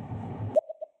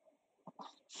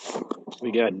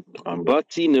 We got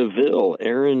Butsy Neville,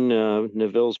 Aaron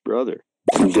Neville's brother.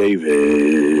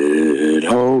 David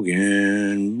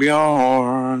Hogan,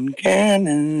 Bjorn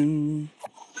Cannon.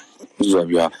 What's up,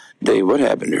 y'all? Dave, what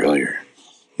happened earlier?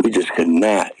 We just could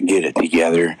not get it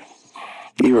together.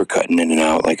 You were cutting in and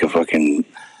out like a fucking,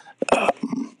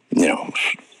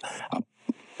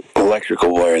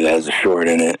 electrical wire that has a short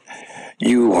in it.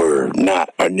 You were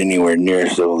not anywhere near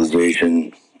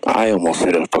civilization. I almost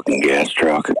hit a fucking gas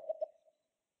truck.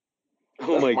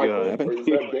 Oh my God!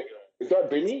 Is that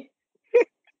Bingy?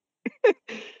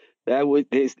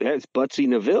 That's Butsy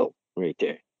Neville right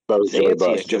there. That's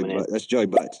Joey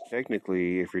Butts.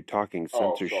 Technically, if you're talking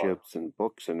Oh, sorry. censorships and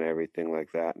books and everything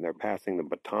like that, and they're passing the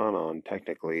baton on,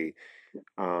 technically,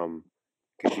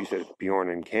 because you said Bjorn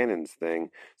and Cannon's thing.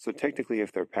 So technically,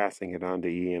 if they're passing it on to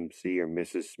EMC or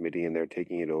Mrs. Smitty and they're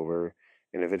taking it over,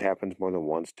 and if it happens more than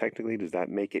once, technically, does that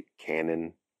make it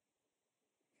canon?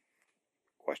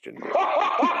 Question mark.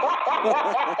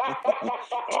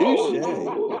 Touche.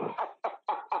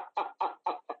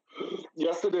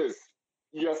 Yes, it is.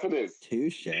 Yes, it is.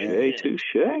 Touche.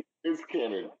 Touche. It's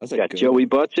canon. Got Joey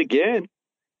Butts again.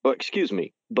 Oh, excuse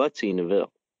me, Butsy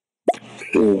Neville.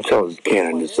 Tell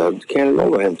Cannon to settle. Cannon,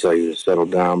 don't let him tell you to settle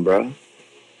down, bro.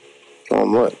 Tell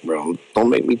him what, bro. Don't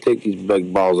make me take these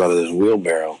big balls out of this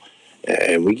wheelbarrow,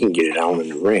 and we can get it on in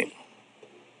the ring.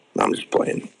 I'm just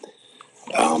playing.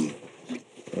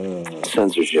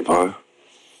 Censorship, huh?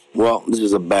 Well, this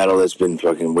is a battle that's been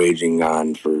fucking waging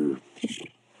on for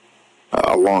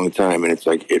a long time, and it's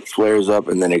like it flares up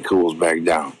and then it cools back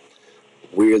down.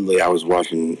 Weirdly, I was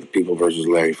watching People versus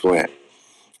Larry Flint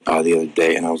the other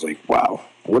day, and I was like, wow,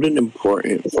 what an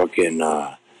important fucking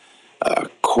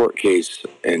court case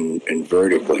and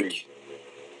verdict, like,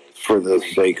 for the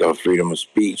sake of freedom of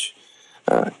speech.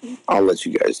 I'll let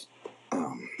you guys,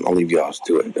 I'll leave y'all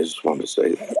to it. I just wanted to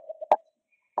say that.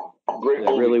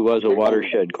 That really was a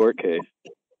watershed court case.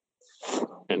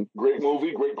 And great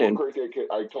movie, great court case.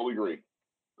 I totally agree.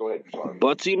 Go ahead, Sean.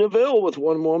 Butsy Neville with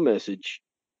one more message.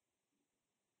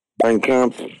 Mein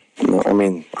Kampf, no, I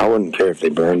mean, I wouldn't care if they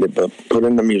burned it, but put it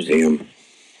in the museum.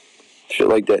 Shit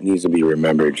like that needs to be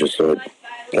remembered just so it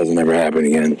doesn't ever happen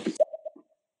again.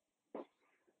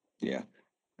 Yeah.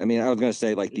 I mean, I was going to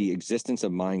say, like, the existence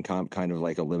of Mein Kampf kind of,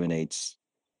 like, eliminates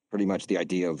pretty much the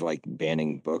idea of, like,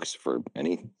 banning books for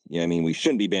any... You know, I mean, we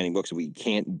shouldn't be banning books. If we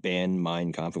can't ban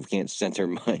Mein Kampf, if we can't censor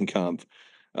Mein Kampf,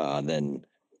 then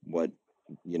what...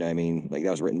 You know what I mean? Like,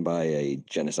 that was written by a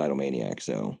genocidal maniac,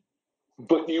 so...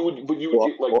 But you would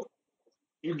get, like...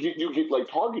 You get like,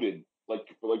 targeted, like,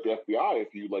 for, like, the FBI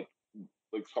if you, like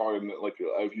saw it in, like,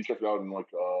 if you check it out in, like,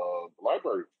 the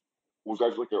library. It was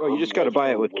actually, like, you just got to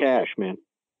buy it with cash, man.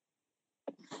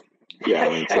 Yeah, I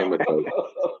mean, same with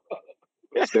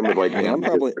like I'm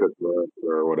probably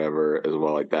or whatever as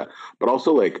well, like that. But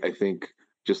also, like, I think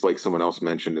just like someone else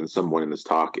mentioned and someone in this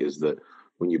talk is that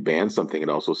when you ban something, it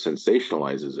also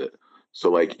sensationalizes it. So,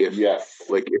 like, if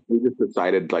we just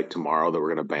decided like tomorrow that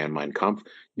we're going to ban Mein Kampf,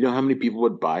 you know how many people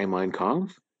would buy Mein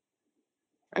Kampf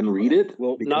and read it?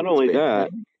 Well, not only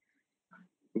that,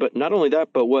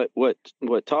 but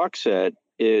what Talk said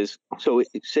is, so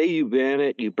say you ban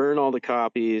it, you burn all the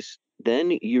copies,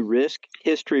 then you risk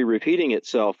history repeating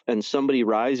itself and somebody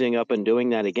rising up and doing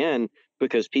that again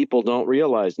because people don't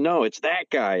realize, no, it's that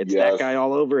guy. It's that guy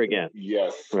all over again.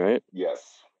 Yes. Right? Yes.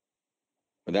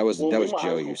 But that was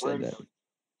Joey who said that.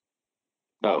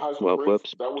 Oh, well,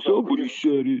 whoops. Somebody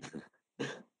said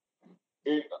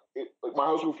it. Like, my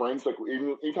high school friends, like,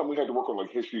 anytime we had to work on,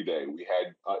 like, History Day, we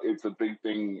had, it's a big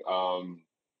thing,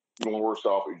 worse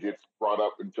off, it gets brought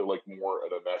up into, like, more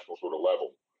at a national sort of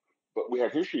level. But we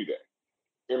had History Day.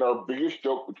 And our biggest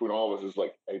joke between all of us is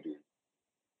like, hey, dude,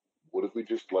 what if we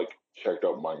just, like, checked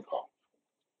out Mein Kampf?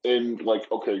 And,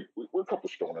 like, okay, we're a couple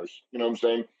stoners, you know what I'm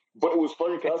saying? But it was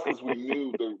funny to us because we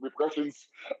knew the repercussions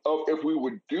of if we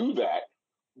would do that,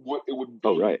 what it would be.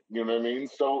 Oh, right. You know what I mean?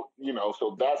 So,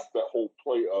 so that's the whole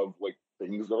play of, like,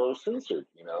 things that are censored,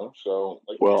 So,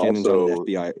 like, well, also,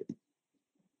 FBI.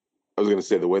 I was going to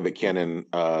say the way that Cannon,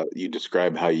 you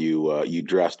described how you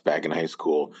dressed back in high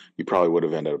school, you probably would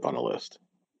have ended up on a list.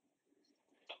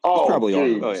 Oh, probably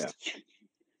dude. on the list.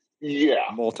 Yeah.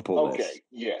 Multiple lists. Okay.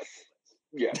 Yes.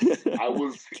 I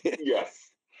was.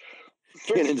 Yes.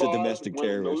 Cannon's a domestic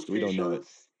terrorist. We don't know it.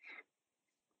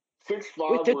 6'5",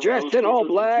 with the dress in all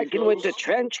black and with the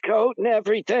trench coat and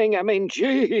everything. I mean,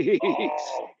 jeez.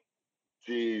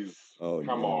 Jeez. Oh,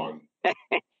 come on.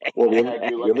 Well, the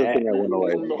other thing I want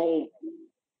to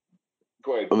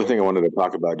Go ahead. The other thing I wanted to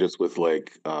talk about, just with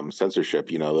like censorship,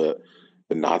 the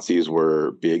Nazis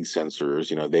were big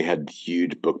censors. They had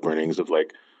huge book burnings of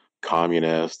like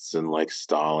communists and like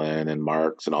Stalin and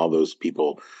Marx and all those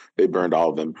people. They burned all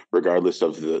of them, regardless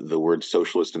of the word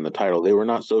socialist in the title. They were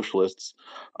not socialists.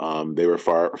 They were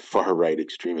far right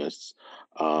extremists.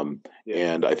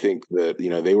 And I think that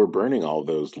they were burning all of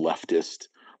those leftist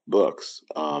books.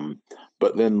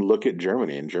 But then look at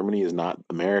Germany, and Germany is not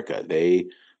America. They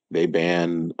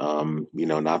ban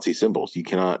Nazi symbols. You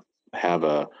cannot have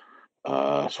a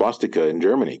swastika in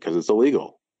Germany because it's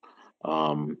illegal.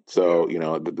 So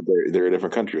they're a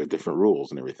different country with different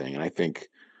rules and everything. And I think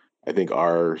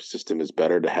our system is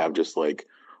better to have just like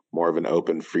more of an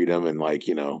open freedom and like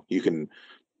you can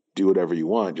do whatever you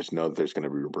want. Just know that there's going to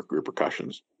be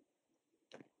repercussions.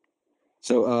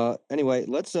 So anyway,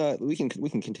 let's we can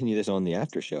continue this on the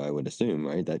after show, I would assume,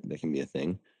 right? That can be a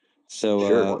thing. So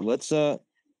Sure. let's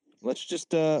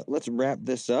wrap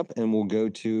this up and we'll go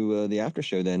to the after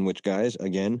show then, which guys,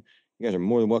 again, you guys are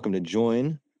more than welcome to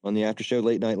join on the after show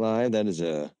Late Night Live. That is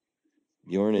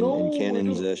Bjorn and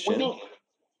Cannon's show.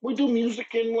 We do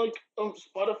music in like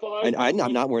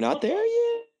Spotify. We're not there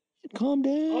yet. Calm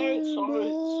down.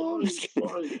 All right,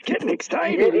 sorry. He's getting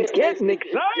excited. He's getting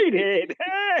excited.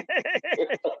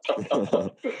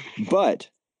 But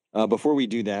before we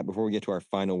do that, before we get to our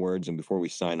final words and before we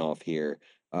sign off here,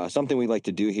 something we like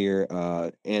to do here,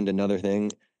 and another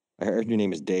thing. I heard your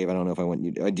name is Dave. I don't know if I want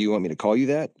you. Do you want me to call you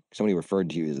that? Somebody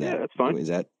referred to you as that. Yeah, that's fine. Is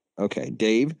that okay,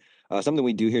 Dave? Something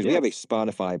we do here is we have a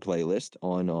Spotify playlist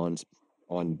on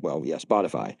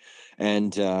Spotify,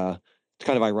 and it's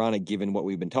kind of ironic given what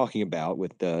we've been talking about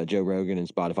with Joe Rogan and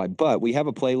Spotify. But we have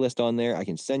a playlist on there. I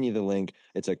can send you the link.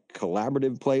 It's a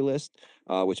collaborative playlist,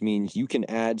 which means you can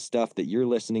add stuff that you're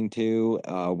listening to,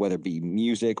 whether it be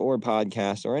music or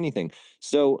podcasts or anything.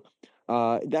 So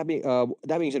that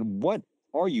being said, what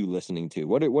are you listening to?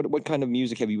 What kind of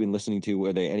music have you been listening to?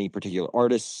 Are there any particular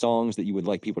artists, songs that you would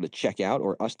like people to check out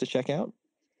or us to check out?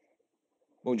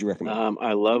 What would you recommend?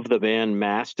 I love the band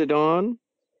Mastodon.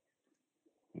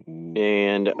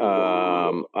 And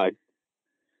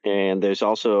and there's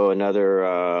also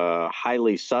another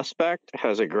Highly Suspect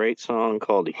has a great song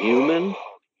called Human,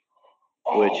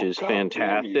 which is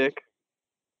fantastic.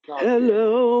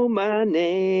 Hello, my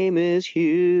name is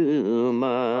Human.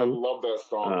 I love that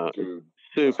song, dude.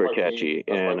 Super catchy,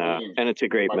 and it's a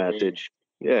great message.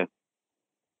 Yeah.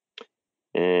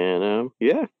 And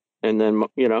and then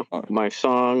my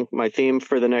theme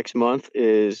for the next month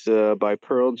is by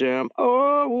Pearl Jam.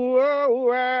 I'm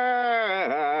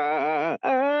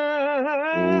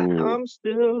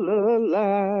still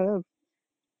alive.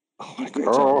 Oh, what a great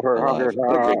song! Alive.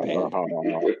 What a great band.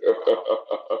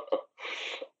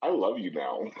 I love you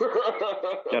now.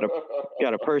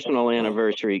 Got a personal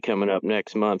anniversary coming up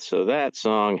next month, so that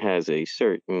song has a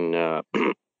certain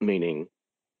meaning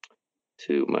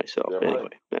to myself. Yeah, anyway,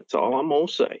 that's all I'm gonna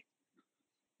say.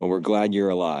 Well, we're glad you're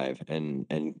alive and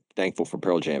thankful for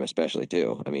Pearl Jam, especially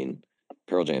too. I mean,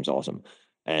 Pearl Jam's awesome.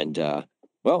 And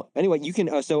well, anyway, you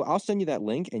can. So I'll send you that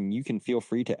link, and you can feel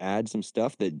free to add some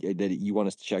stuff that you want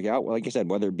us to check out. Well, like I said,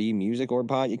 whether it be music or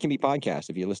it can be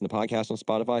podcasts. If you listen to podcasts on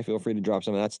Spotify, feel free to drop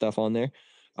some of that stuff on there.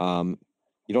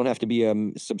 You don't have to be a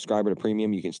subscriber to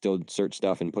premium. You can still search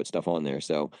stuff and put stuff on there.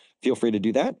 So feel free to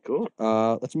do that. Cool.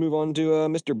 Let's move on to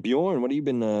Mr. Bjorn. What have you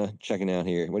been checking out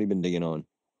here? What have you been digging on?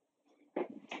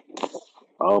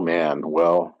 Oh man,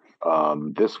 well,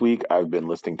 this week I've been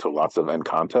listening to lots of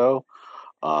Encanto.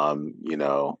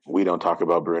 We don't talk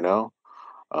about Bruno.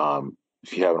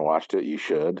 If you haven't watched it, you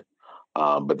should.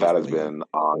 But that has been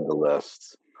on the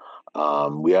list.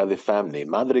 We have the family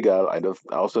Madrigal. I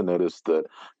also noticed that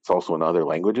it's also in other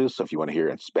languages. So if you want to hear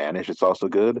it in Spanish, it's also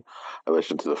good. I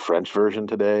listened to the French version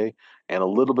today and a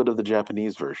little bit of the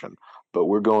Japanese version. But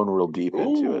we're going real deep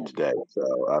into it today.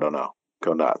 So I don't know.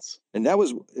 Go nuts. And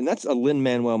that's a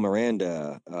Lin-Manuel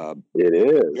Miranda. It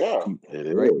is. Yeah. It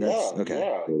is. Right? That's okay.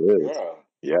 Yeah. It is.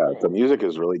 Yeah. The music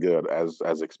is really good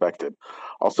as expected.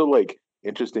 Also, like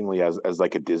interestingly, as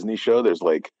like a Disney show, there's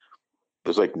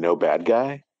no bad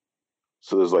guy.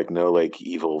 So there's like no like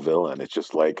evil villain. It's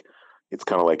just like it's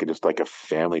kind of like just like a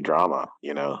family drama,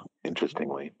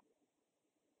 interestingly.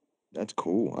 That's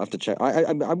cool. I have to check.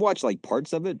 I watched like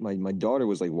parts of it. My daughter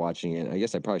was like watching it. I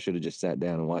guess I probably should have just sat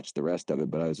down and watched the rest of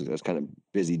it, but I was kind of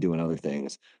busy doing other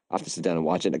things. I have to sit down and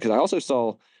watch it because I also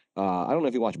saw. I don't know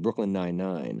if you watched Brooklyn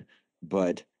Nine-Nine,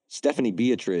 but Stephanie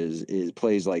Beatriz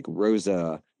plays like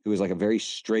Rosa, who is like a very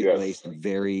straight-laced,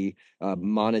 very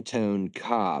monotone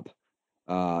cop.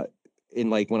 And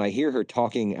like when I hear her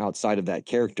talking outside of that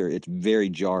character, it's very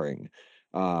jarring.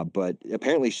 But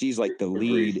apparently she's like the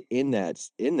lead in that.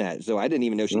 So I didn't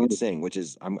even know she could sing, which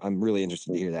is I'm really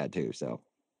interested to hear that too. So.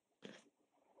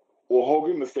 Well,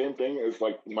 Hogan, the same thing is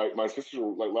like my sister.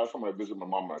 Like last time I visited my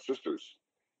mom and my sisters,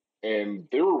 and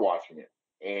they were watching it,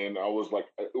 and I was like,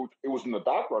 it was in the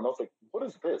background. I was like, what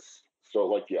is this? So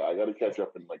like, yeah, I got to catch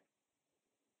up and like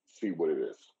see what it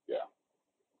is. Yeah.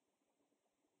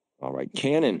 All right,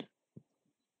 Cannon.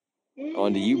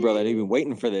 On to you, brother. They've been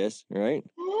waiting for this, right?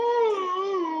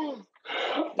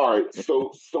 All right,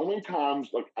 so many times,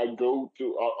 like I go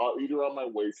to, I'll either on my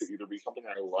way to either be something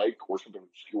I like or something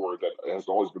obscure that has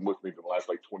always been with me for the last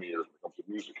like 20 years when it comes to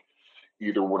music.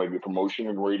 Either when I do promotion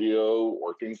in radio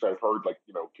or things I've heard, like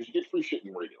because you get free shit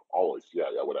in radio always.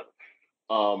 Yeah, whatever.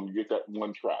 You get that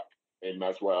one track, and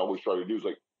that's what I always try to do is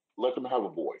like let them have a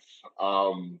voice.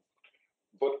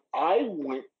 But I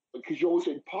went because you always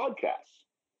say podcasts,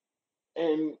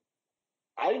 and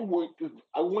I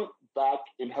went back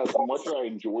and as much as I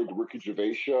enjoyed the Ricky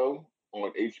Gervais show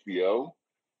on HBO,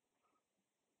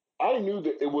 I knew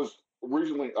that it was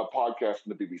originally a podcast in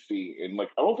the BBC, and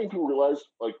like I don't think people realize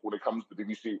like when it comes to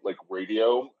BBC like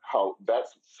radio how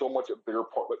that's so much a bigger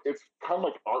part. Like it's kind of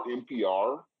like our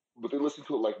NPR, but they listen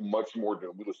to it like much more than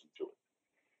we listen to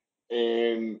it.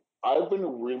 And I've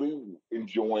been really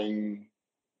enjoying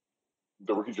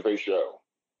the Ricky Gervais show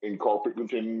and Carl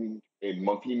Pilkington and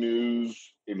Monkey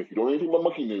News. And if you don't know anything about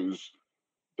Monkey News,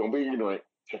 don't be ignorant.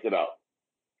 Check it out.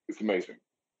 It's amazing.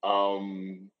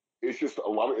 It's just a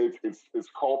lot of it's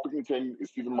Carl Pilkington, it's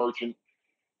Stephen Merchant,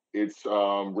 it's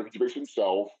Ricky Gervais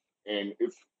himself, and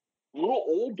it's a little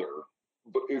older,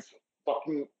 but it's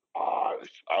fucking. I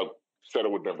said I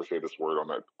would never say this word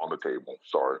on the table.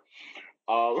 Sorry.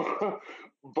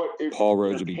 But it's Paul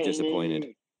Rhodes would be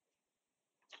disappointed.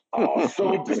 Oh,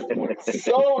 so disappointed.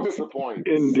 So disappointed.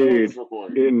 Indeed. So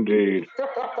disappointed. Indeed.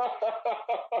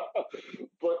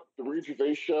 But the Ricky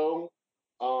Gervais show,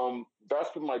 that's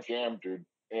been my jam, dude.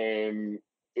 And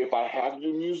if I have to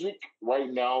do music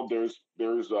right now, there's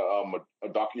a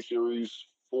docuseries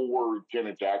for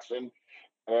Janet Jackson.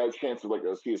 I had a chance to like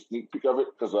see a sneak peek of it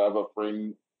because I have a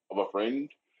friend of a friend,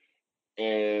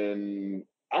 and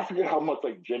I forget how much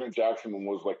like Janet Jackson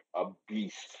was like a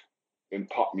beast in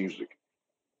pop music.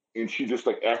 And she just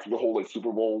like after the whole like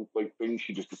Super Bowl like thing,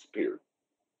 she just disappeared.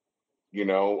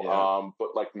 But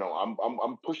like no,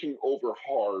 I'm pushing over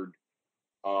hard.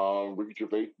 Ricky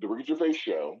Gervais, the Ricky Gervais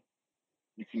show.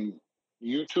 You can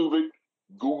YouTube it,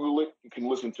 Google it. You can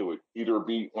listen to it. Either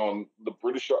be on the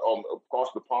British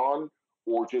across the pond,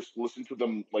 or just listen to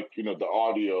them like the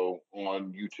audio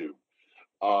on YouTube.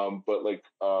 But like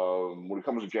when it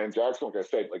comes to Janet Jackson, like I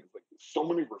said, like so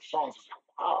many of her songs, it's like,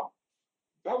 wow.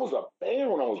 That was a band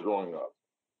when I was growing up.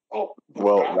 Oh,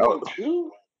 well, that one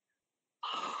too?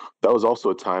 That was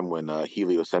also a time when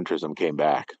heliocentrism came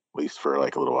back, at least for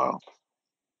like a little while.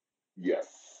 Yes.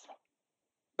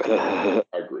 I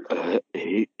agree.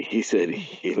 He said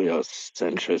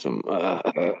heliocentrism.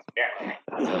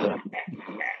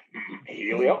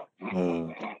 Helio.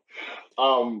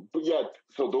 But yeah,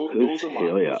 so those are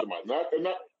mine.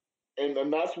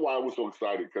 And that's why I was so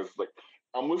excited because like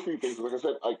I'm listening to things. Like I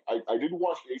said, I did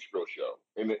watch the HBO show,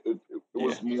 and it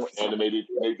was more animated.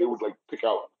 And they would like pick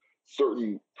out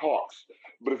certain talks.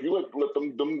 But if you let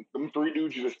them three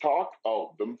dudes just talk,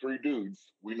 them three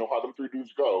dudes, we know how them three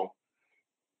dudes go.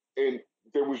 And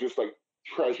there was just like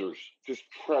treasures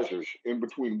in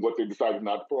between what they decided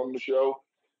not to put on the show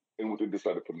and what they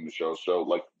decided to put in the show. So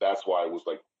like that's why I was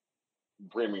like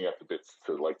bringing at the bits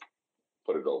to like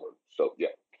put it over. So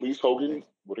yeah, please Hogan,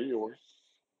 what are yours?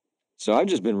 So I've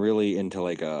just been really into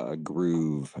like a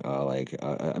groove.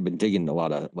 I've been digging a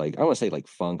lot of like I want to say like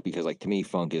funk because like to me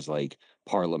funk is like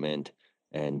Parliament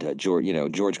and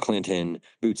George Clinton,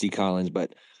 Bootsy Collins.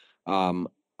 But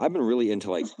I've been really into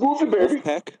like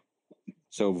Wolfpack.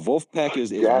 So Wolfpack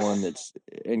is one that's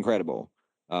incredible.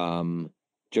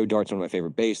 Joe Dart's one of my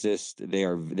favorite bassists.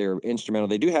 They're instrumental.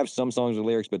 They do have some songs with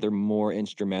lyrics, but they're more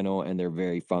instrumental and they're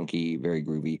very funky, very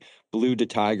groovy. Blue to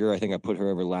Tiger, I think I put her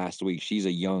over last week. She's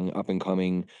a young up and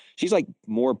coming. She's like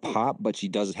more pop, but she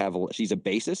does have she's a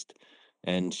bassist,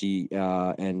 and she's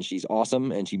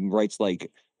awesome. And she writes like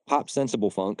pop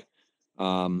sensible funk.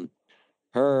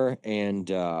 Her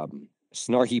and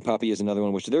Snarky Puppy is another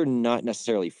one, which they're not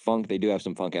necessarily funk. They do have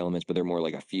some funk elements, but they're more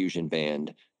like a fusion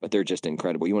band. But they're just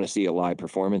incredible. You want to see a live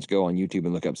performance? Go on YouTube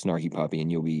and look up Snarky Puppy,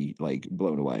 and you'll be like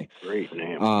blown away. Great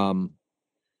name.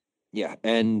 Yeah,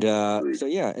 and so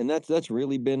yeah, and that's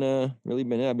really been it.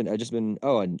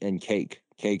 And Cake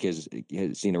has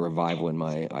seen a revival in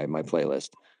my playlist.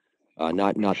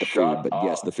 Not the food, but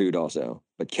yes, the food also.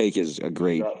 But Cake is a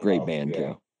great band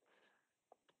too.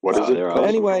 What is it? But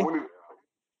anyway.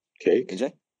 Cake? Is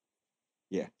it?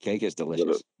 Yeah, Cake is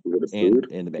delicious.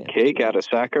 And the band. Cake out of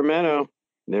Sacramento.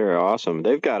 They're awesome.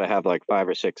 They've got to have like 5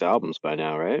 or 6 albums by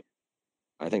now, right?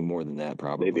 I think more than that,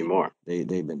 probably. Maybe more. They've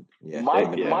been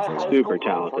super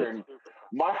talented.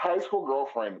 My high school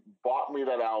girlfriend bought me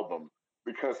that album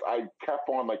because I kept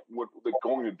on like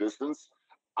going the distance.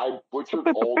 I butchered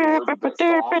all the words of that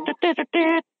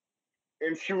song,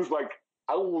 and she was like,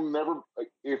 I will never.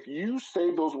 If you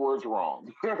say those words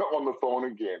wrong on the phone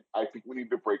again, I think we need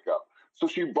to break up. So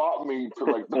she bought me to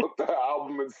like the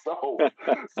album itself,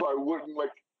 so I wouldn't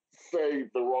like say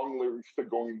the wrong lyrics to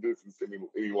Going Distance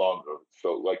any longer.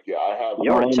 So like, yeah, I have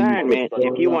your time, man.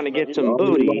 If you want to get some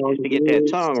booty, just to get that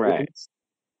song right.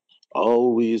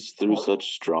 Always through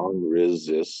such strong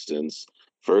resistance.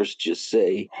 First you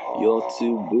say you're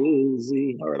too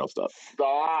busy. All right, I'll stop.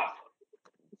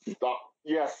 Stop.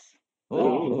 Yes.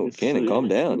 Oh, Cannon, calm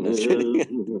down. No, the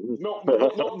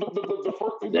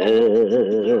first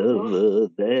Never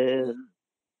there.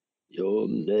 You're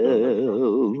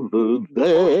never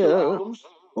there.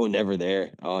 Oh, Never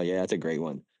There. Oh, yeah, that's a great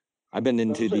one. I've been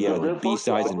into the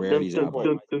B-sides and rarities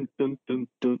album.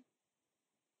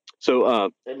 So,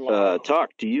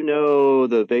 Talk, do you know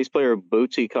the bass player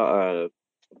Bootsy,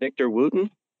 Victor Wooten?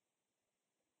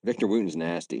 Victor Wooten's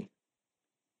nasty.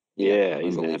 Yeah,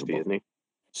 he's nasty, isn't he?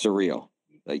 Surreal.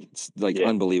 Like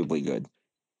unbelievably good.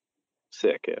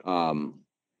 Sick, yeah.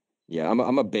 Yeah, I'm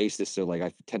a bassist, so like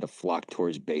I tend to flock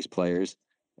towards bass players.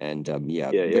 And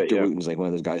Victor Wooten's like one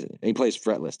of those guys, and he plays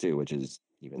fretless too, which is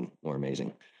even more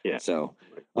amazing. Yeah. So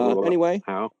anyway,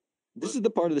 this is the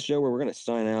part of the show where we're going to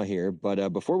sign out here. But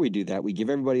before we do that, we give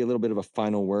everybody a little bit of a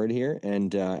final word here.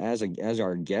 And as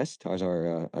our guest,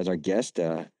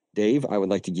 Dave, I would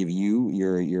like to give you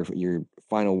your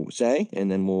final say, and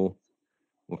then we'll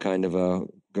kind of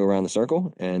go around the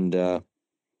circle, and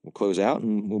we'll close out,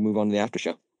 and we'll move on to the after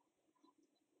show.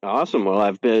 Awesome.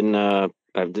 Well,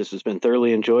 this has been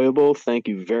thoroughly enjoyable. Thank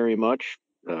you very much.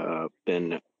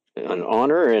 Been an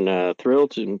honor and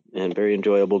thrilled and very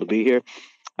enjoyable to be here.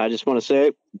 I just want to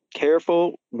say,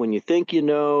 careful when you think you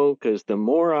know, because the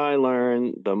more I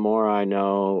learn, the more I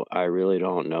know. I really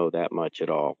don't know that much at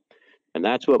all. And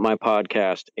that's what my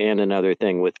podcast And Another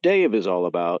Thing with Dave is all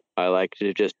about. I like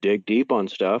to just dig deep on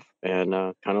stuff, and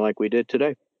kind of like we did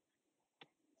today.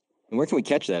 And where can we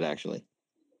catch that, actually?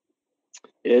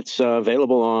 It's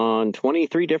available on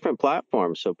 23 different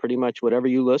platforms, so pretty much whatever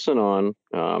you listen on.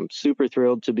 Super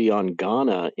thrilled to be on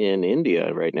Ghana in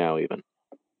India right now, even.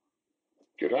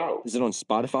 Get out. Is it on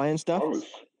Spotify and stuff?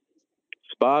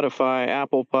 Spotify,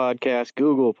 Apple Podcast,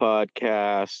 Google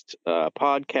Podcast,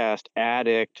 Podcast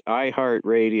Addict,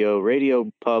 iHeartRadio,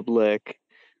 Radio Public,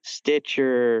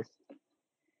 Stitcher,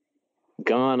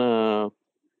 Ghana,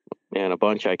 and a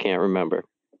bunch I can't remember.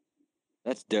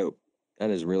 That's dope. That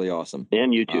is really awesome.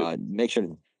 And YouTube. Make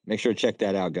sure to check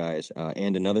that out, guys.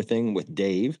 And Another Thing with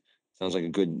Dave. Sounds like a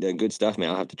good stuff,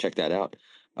 man. I'll have to check that out.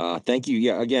 Thank you.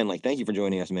 Yeah, again, thank you for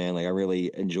joining us, man. I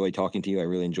really enjoyed talking to you. I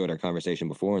really enjoyed our conversation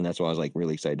before, and that's why I was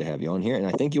really excited to have you on here. And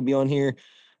I think you'll be on here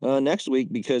next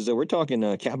week, because we're talking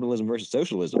capitalism versus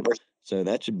socialism. So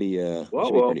that should be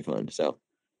pretty fun. So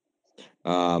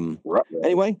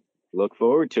anyway, look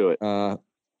forward to it.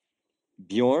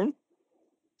 Bjorn?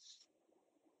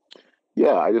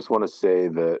 Yeah, I just want to say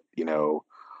that,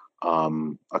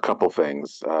 a couple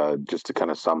things, just to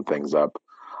kind of sum things up.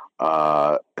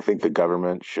 I think the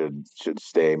government should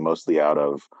stay mostly out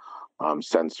of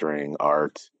censoring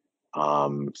art,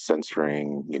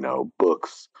 censoring,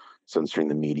 books, censoring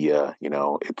the media.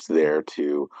 It's there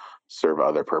to serve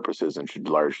other purposes and should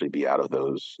largely be out of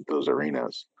those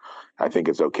arenas. I think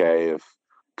it's okay if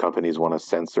companies want to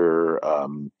censor,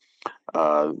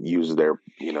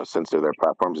 censor their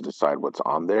platforms to decide what's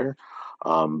on there.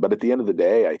 But at the end of the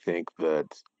day, I think that,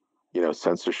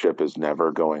 censorship is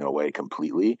never going away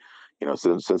completely.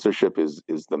 Censorship is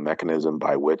the mechanism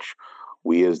by which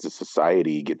we as the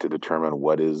society get to determine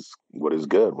what is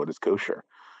good, what is kosher.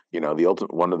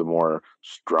 One of the more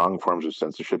strong forms of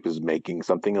censorship is making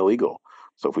something illegal.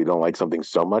 So if we don't like something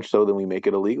so much so, then we make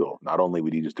it illegal. Not only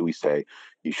do we say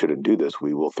you shouldn't do this,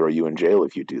 we will throw you in jail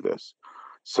if you do this.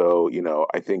 So,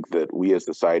 I think that we as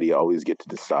society always get to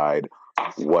decide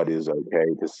what is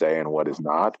okay to say and what is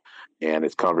not. And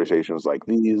it's conversations like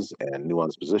these and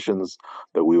nuanced positions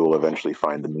that we will eventually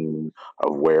find the meaning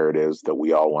of where it is that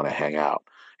we all want to hang out.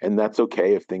 And that's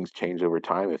okay if things change over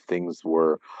time. If things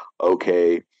were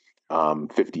okay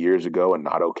 50 years ago and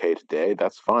not okay today,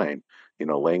 that's fine.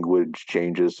 Language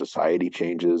changes, society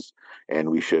changes, and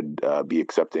we should be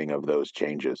accepting of those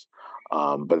changes.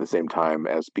 But at the same time,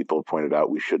 as people pointed out,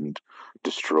 we shouldn't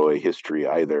destroy history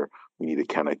either. We need to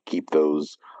kind of keep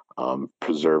those,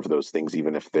 preserve those things,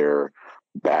 even if they're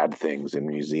bad things in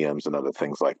museums and other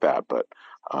things like that. But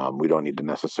we don't need to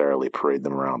necessarily parade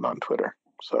them around on Twitter.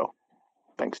 So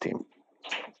thanks, team.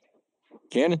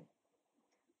 Cannon?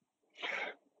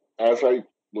 As I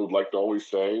would like to always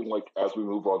say, as we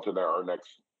move on to our next,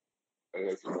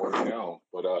 it's morning now,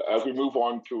 but as we move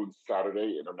on to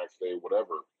Saturday and our next day,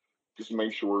 whatever, just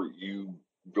make sure you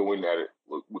going at it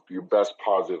with your best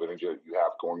positive energy that you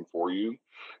have going for you.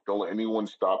 Don't let anyone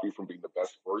stop you from being the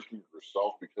best version of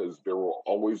yourself, because there will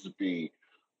always be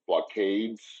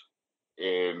blockades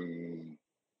and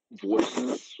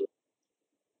voices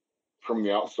from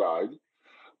the outside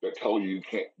that tell you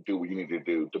can't do what you need to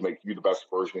do to make you the best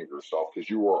version of yourself, because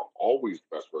you are always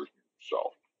the best version of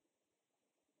yourself.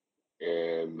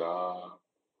 And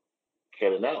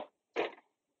can it now.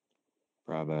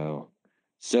 Bravo.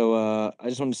 So I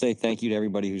just want to say thank you to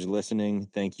everybody who's listening.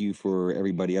 Thank you for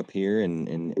everybody up here and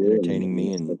entertaining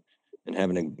me and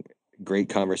having a great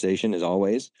conversation as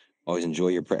always. Always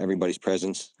enjoy everybody's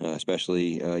presence,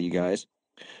 especially you guys.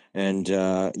 And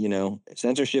you know,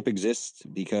 censorship exists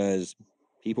because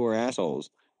people are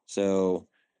assholes. So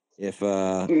if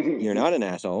you're not an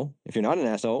asshole,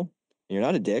 you're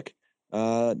not a dick,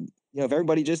 you know, if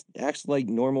everybody just acts like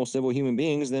normal civil human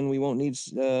beings, then we won't need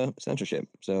censorship.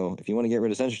 So if you want to get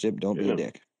rid of censorship, don't be a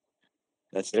dick.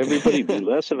 That's Everybody be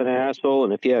less of an asshole,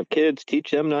 and if you have kids,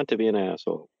 teach them not to be an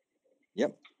asshole.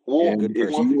 Yep. Well, good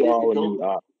if person. you all in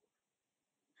the,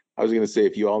 I was going to say,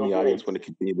 if you all in the audience want to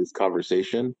continue this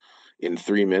conversation, in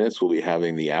 3 minutes we'll be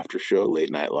having the after show,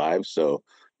 Late Night Live. So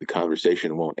the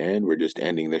conversation won't end. We're just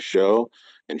ending the show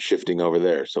and shifting over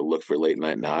there. So look for Late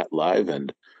Night Live,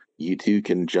 and you two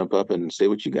can jump up and say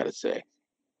what you got to say.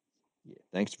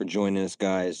 Thanks for joining us,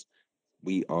 guys.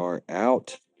 We are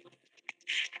out.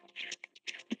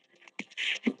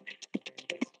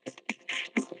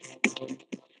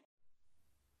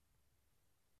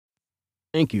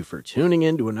 Thank you for tuning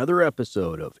in to another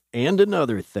episode of And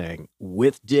Another Thing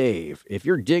with Dave. If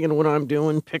you're digging what I'm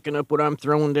doing, picking up what I'm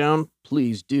throwing down,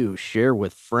 please do share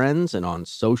with friends and on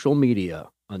social media.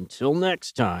 Until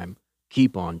next time,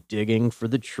 keep on digging for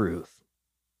the truth.